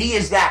gets. He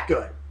is that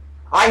good.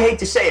 I hate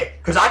to say it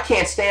because I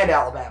can't stand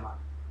Alabama.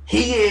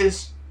 He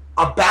is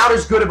about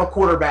as good of a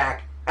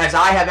quarterback as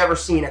I have ever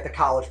seen at the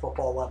college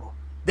football level.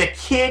 The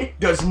kid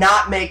does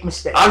not make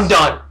mistakes. I'm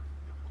done.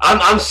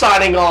 I'm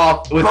signing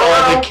off with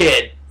all the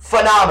kid.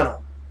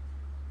 Phenomenal.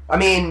 I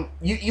mean,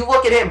 you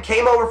look at him,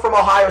 came over from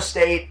Ohio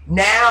State.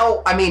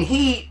 Now, I mean,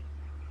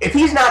 if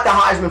he's not the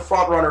Heisman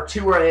frontrunner,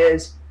 Tua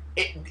is.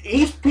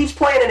 He's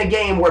playing in a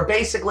game where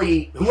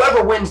basically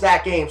whoever wins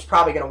that game is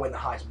probably going to win the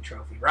Heisman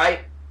Trophy,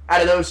 right?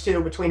 Out of those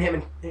two, between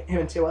him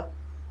and Tua.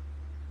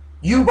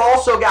 You've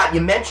also got, you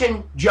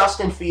mentioned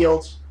Justin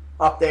Fields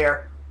up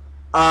there.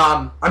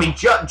 I mean,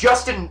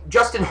 Justin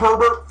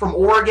Herbert from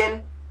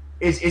Oregon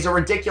is a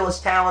ridiculous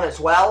talent as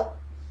well.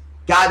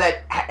 Guy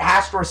that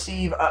has to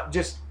receive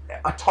just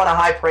a ton of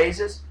high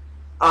praises.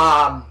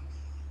 I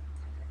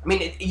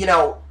mean,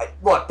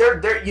 look,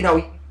 they're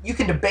you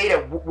can debate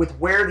it with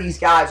where these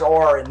guys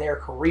are in their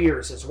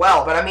careers as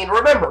well. But, I mean,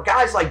 remember,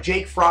 guys like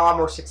Jake Fromm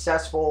were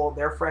successful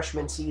their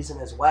freshman season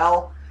as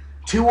well.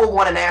 Tua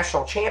won a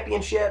national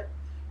championship.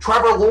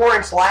 Trevor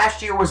Lawrence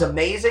last year was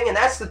amazing, and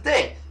that's the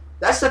thing.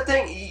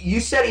 You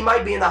said he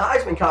might be in the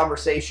Heisman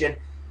conversation.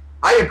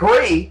 I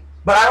agree,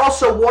 but I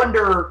also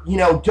wonder,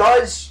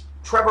 does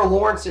Trevor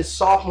Lawrence's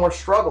sophomore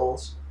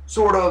struggles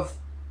sort of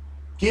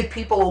give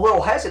people a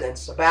little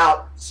hesitance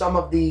about some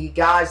of the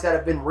guys that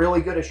have been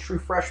really good as true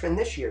freshmen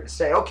this year to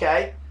say,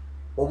 okay,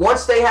 well,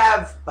 once they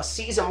have a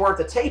season worth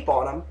of tape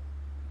on them,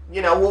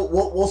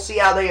 we'll see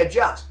how they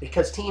adjust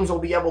because teams will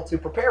be able to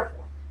prepare for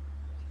them.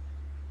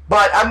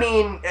 But, I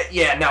mean,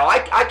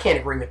 I can't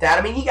agree with that.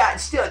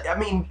 I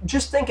mean,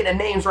 just thinking of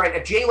names right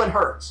now, Jalen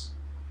Hurts,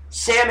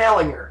 Sam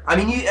Ehlinger. I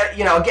mean,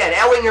 again,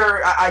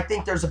 Ehlinger, I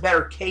think there's a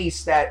better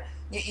case that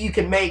you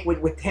can make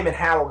with him and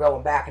Howell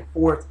going back and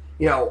forth,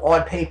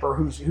 on paper,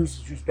 who's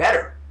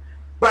better.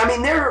 But, I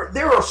mean,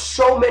 there are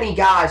so many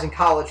guys in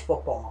college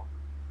football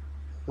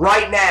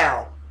right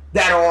now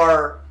that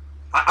are,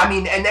 I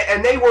mean,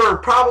 and they were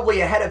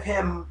probably ahead of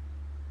him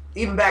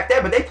even back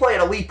then, but they play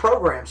at elite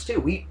programs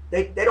too.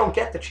 They don't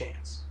get the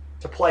chance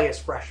to play as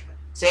freshmen.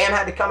 Sam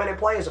had to come in and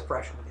play as a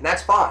freshman, and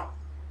that's fine.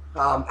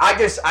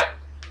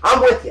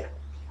 I'm with you.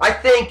 I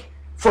think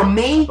for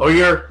me,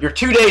 you're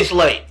 2 days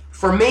late.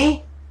 For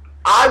me,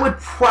 I would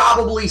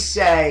probably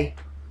say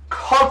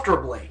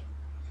comfortably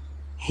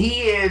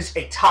he is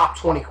a top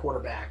 20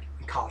 quarterback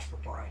in college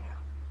football right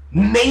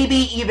now. Maybe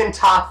even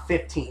top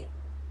 15.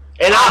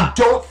 And I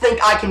don't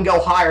think I can go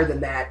higher than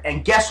that.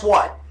 And guess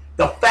what?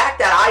 The fact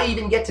that I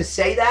even get to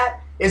say that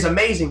is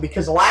amazing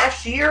because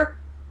last year,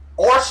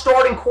 our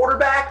starting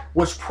quarterback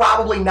was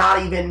probably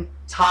not even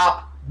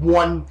top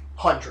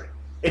 100.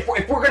 If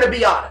we're going to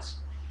be honest.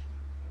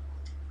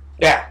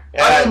 Yeah.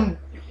 I mean,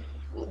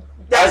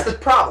 that's the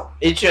problem.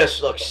 It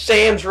just, look,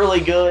 Sam's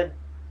really good,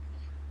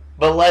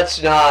 but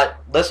let's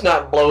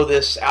not blow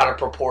this out of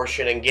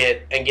proportion and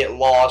get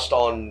lost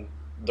on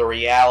the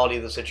reality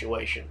of the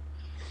situation,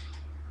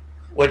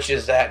 which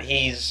is that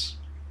he's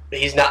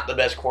not the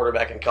best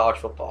quarterback in college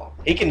football.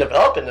 He can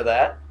develop into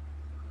that,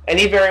 and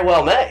he very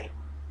well may.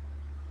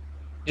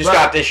 Just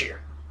not this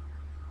year.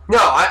 No,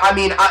 I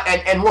mean,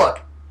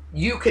 look,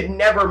 you could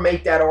never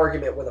make that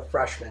argument with a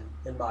freshman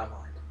in my mind.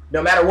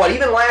 No matter what.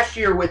 Even last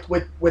year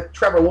with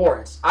Trevor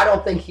Lawrence, I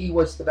don't think he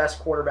was the best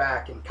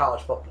quarterback in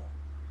college football.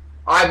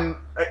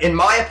 In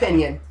my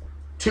opinion,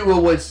 Tua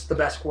was the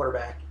best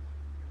quarterback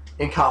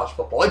in college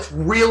football. It's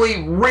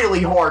really,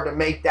 really hard to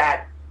make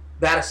that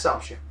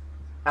assumption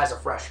as a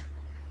freshman.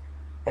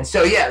 And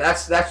so, yeah,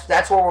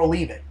 that's where we'll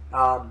leave it.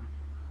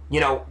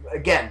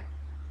 Again,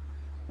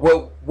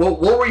 we'll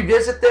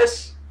revisit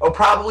this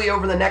probably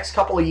over the next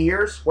couple of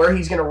years where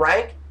he's going to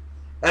rank.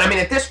 And I mean,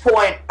 at this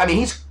point, I mean,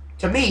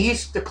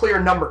 he's the clear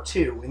number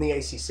 2 in the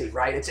ACC,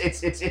 right?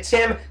 It's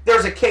him.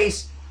 There's a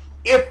case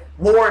if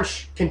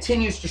Lawrence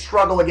continues to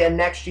struggle again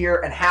next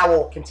year and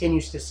Howell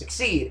continues to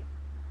succeed,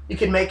 you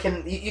can make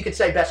him. You could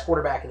say best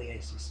quarterback in the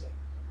ACC.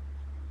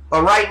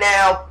 But right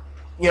now,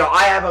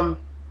 I have him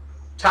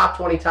top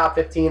 20, top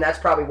 15. That's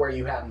probably where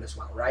you have him as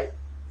well, right?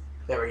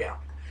 There we go.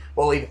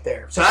 We'll leave it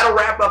there. So that'll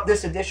wrap up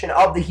this edition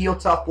of the Heel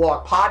Tough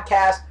Blog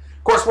podcast.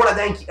 Of course, want to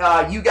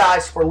thank you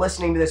guys for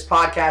listening to this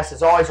podcast.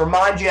 As always,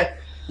 remind you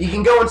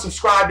can go and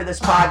subscribe to this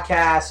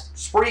podcast.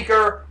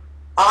 Spreaker,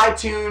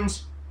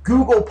 iTunes,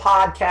 Google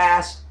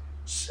Podcast,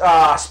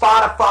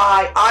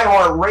 Spotify,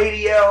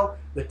 iHeartRadio,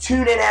 the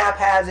TuneIn app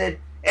has it.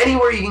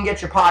 Anywhere you can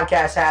get your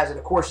podcast has it.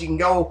 Of course, you can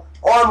go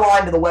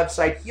online to the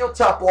website,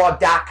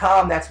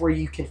 HeelToughBlog.com. That's where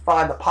you can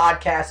find the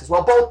podcast as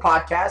well. Both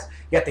podcasts.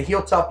 You got the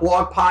Heel Tough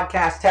Blog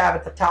podcast tab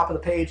at the top of the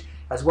page,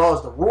 as well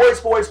as the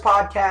Roy's Boys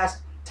podcast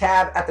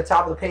tab at the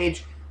top of the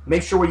page.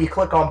 Make sure you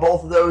click on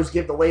both of those.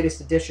 Give the latest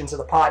editions of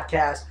the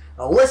podcast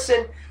a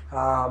listen.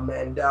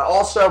 And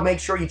also make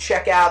sure you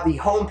check out the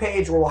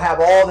homepage where we'll have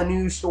all the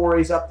news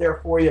stories up there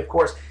for you. Of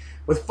course,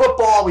 with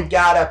football, we've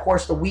got, of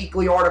course, the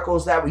weekly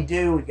articles that we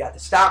do. We've got the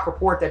stock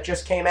report that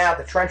just came out.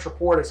 The trench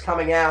report is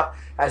coming out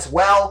as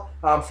well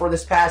for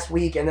this past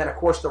week. And then, of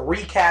course, the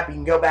recap. You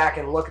can go back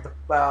and look at the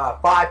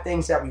 5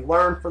 things that we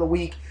learned for the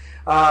week.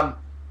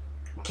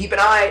 keep an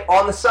eye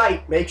on the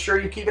site. Make sure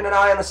you're keeping an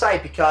eye on the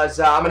site because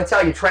I'm going to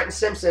tell you, Trenton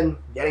Simpson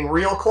getting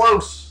real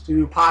close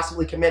to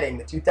possibly committing.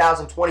 The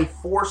 2020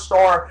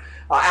 four-star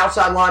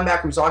outside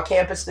linebacker who's on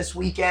campus this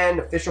weekend.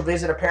 Official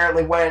visit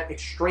apparently went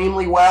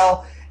extremely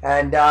well.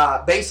 And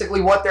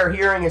basically what they're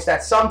hearing is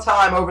that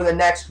sometime over the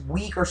next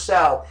week or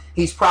so,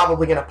 he's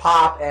probably going to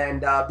pop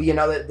and be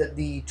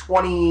the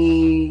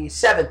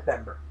 27th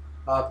member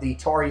of the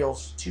Tar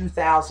Heels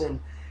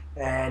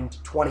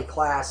 2020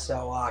 class.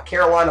 So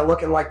Carolina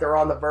looking like they're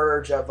on the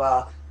verge of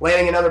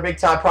landing another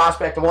big-time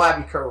prospect, and we'll have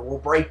you covered. We'll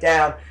break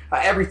down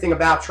everything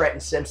about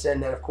Trenton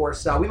Simpson, and of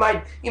course we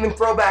might even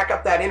throw back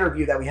up that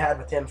interview that we had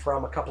with him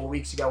from a couple of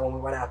weeks ago when we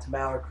went out to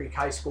Mallard Creek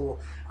High School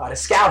to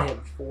scout him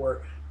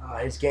for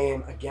his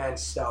game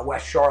against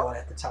West Charlotte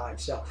at the time.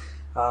 So,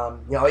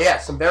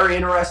 some very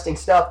interesting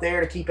stuff there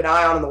to keep an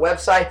eye on the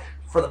website.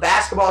 For the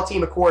basketball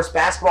team, of course,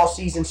 basketball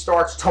season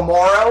starts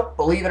tomorrow,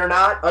 believe it or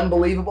not,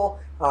 unbelievable.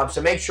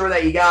 So make sure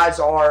that you guys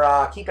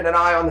are keeping an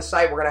eye on the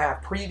site. We're going to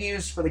have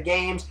previews for the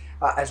games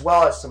as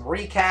well as some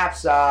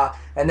recaps.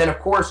 And then, of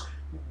course,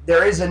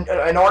 there is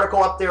an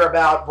article up there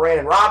about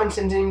Brandon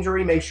Robinson's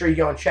injury. Make sure you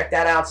go and check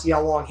that out, see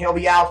how long he'll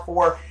be out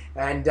for.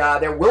 And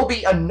there will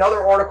be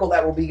another article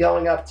that will be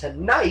going up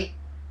tonight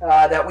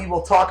that we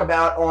will talk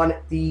about on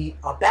the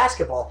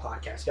basketball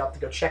podcast. You'll have to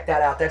go check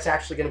that out. That's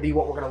actually going to be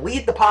what we're going to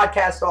lead the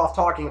podcast off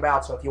talking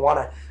about. So if you want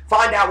to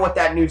find out what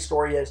that news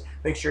story is,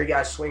 make sure you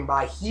guys swing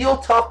by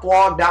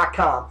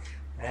HeelToughBlog.com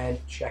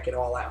and check it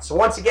all out. So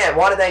once again, I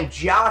want to thank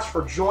Josh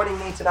for joining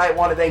me tonight. I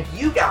want to thank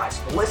you guys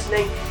for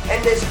listening.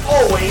 And as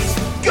always,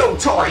 go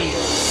Tar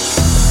Heels!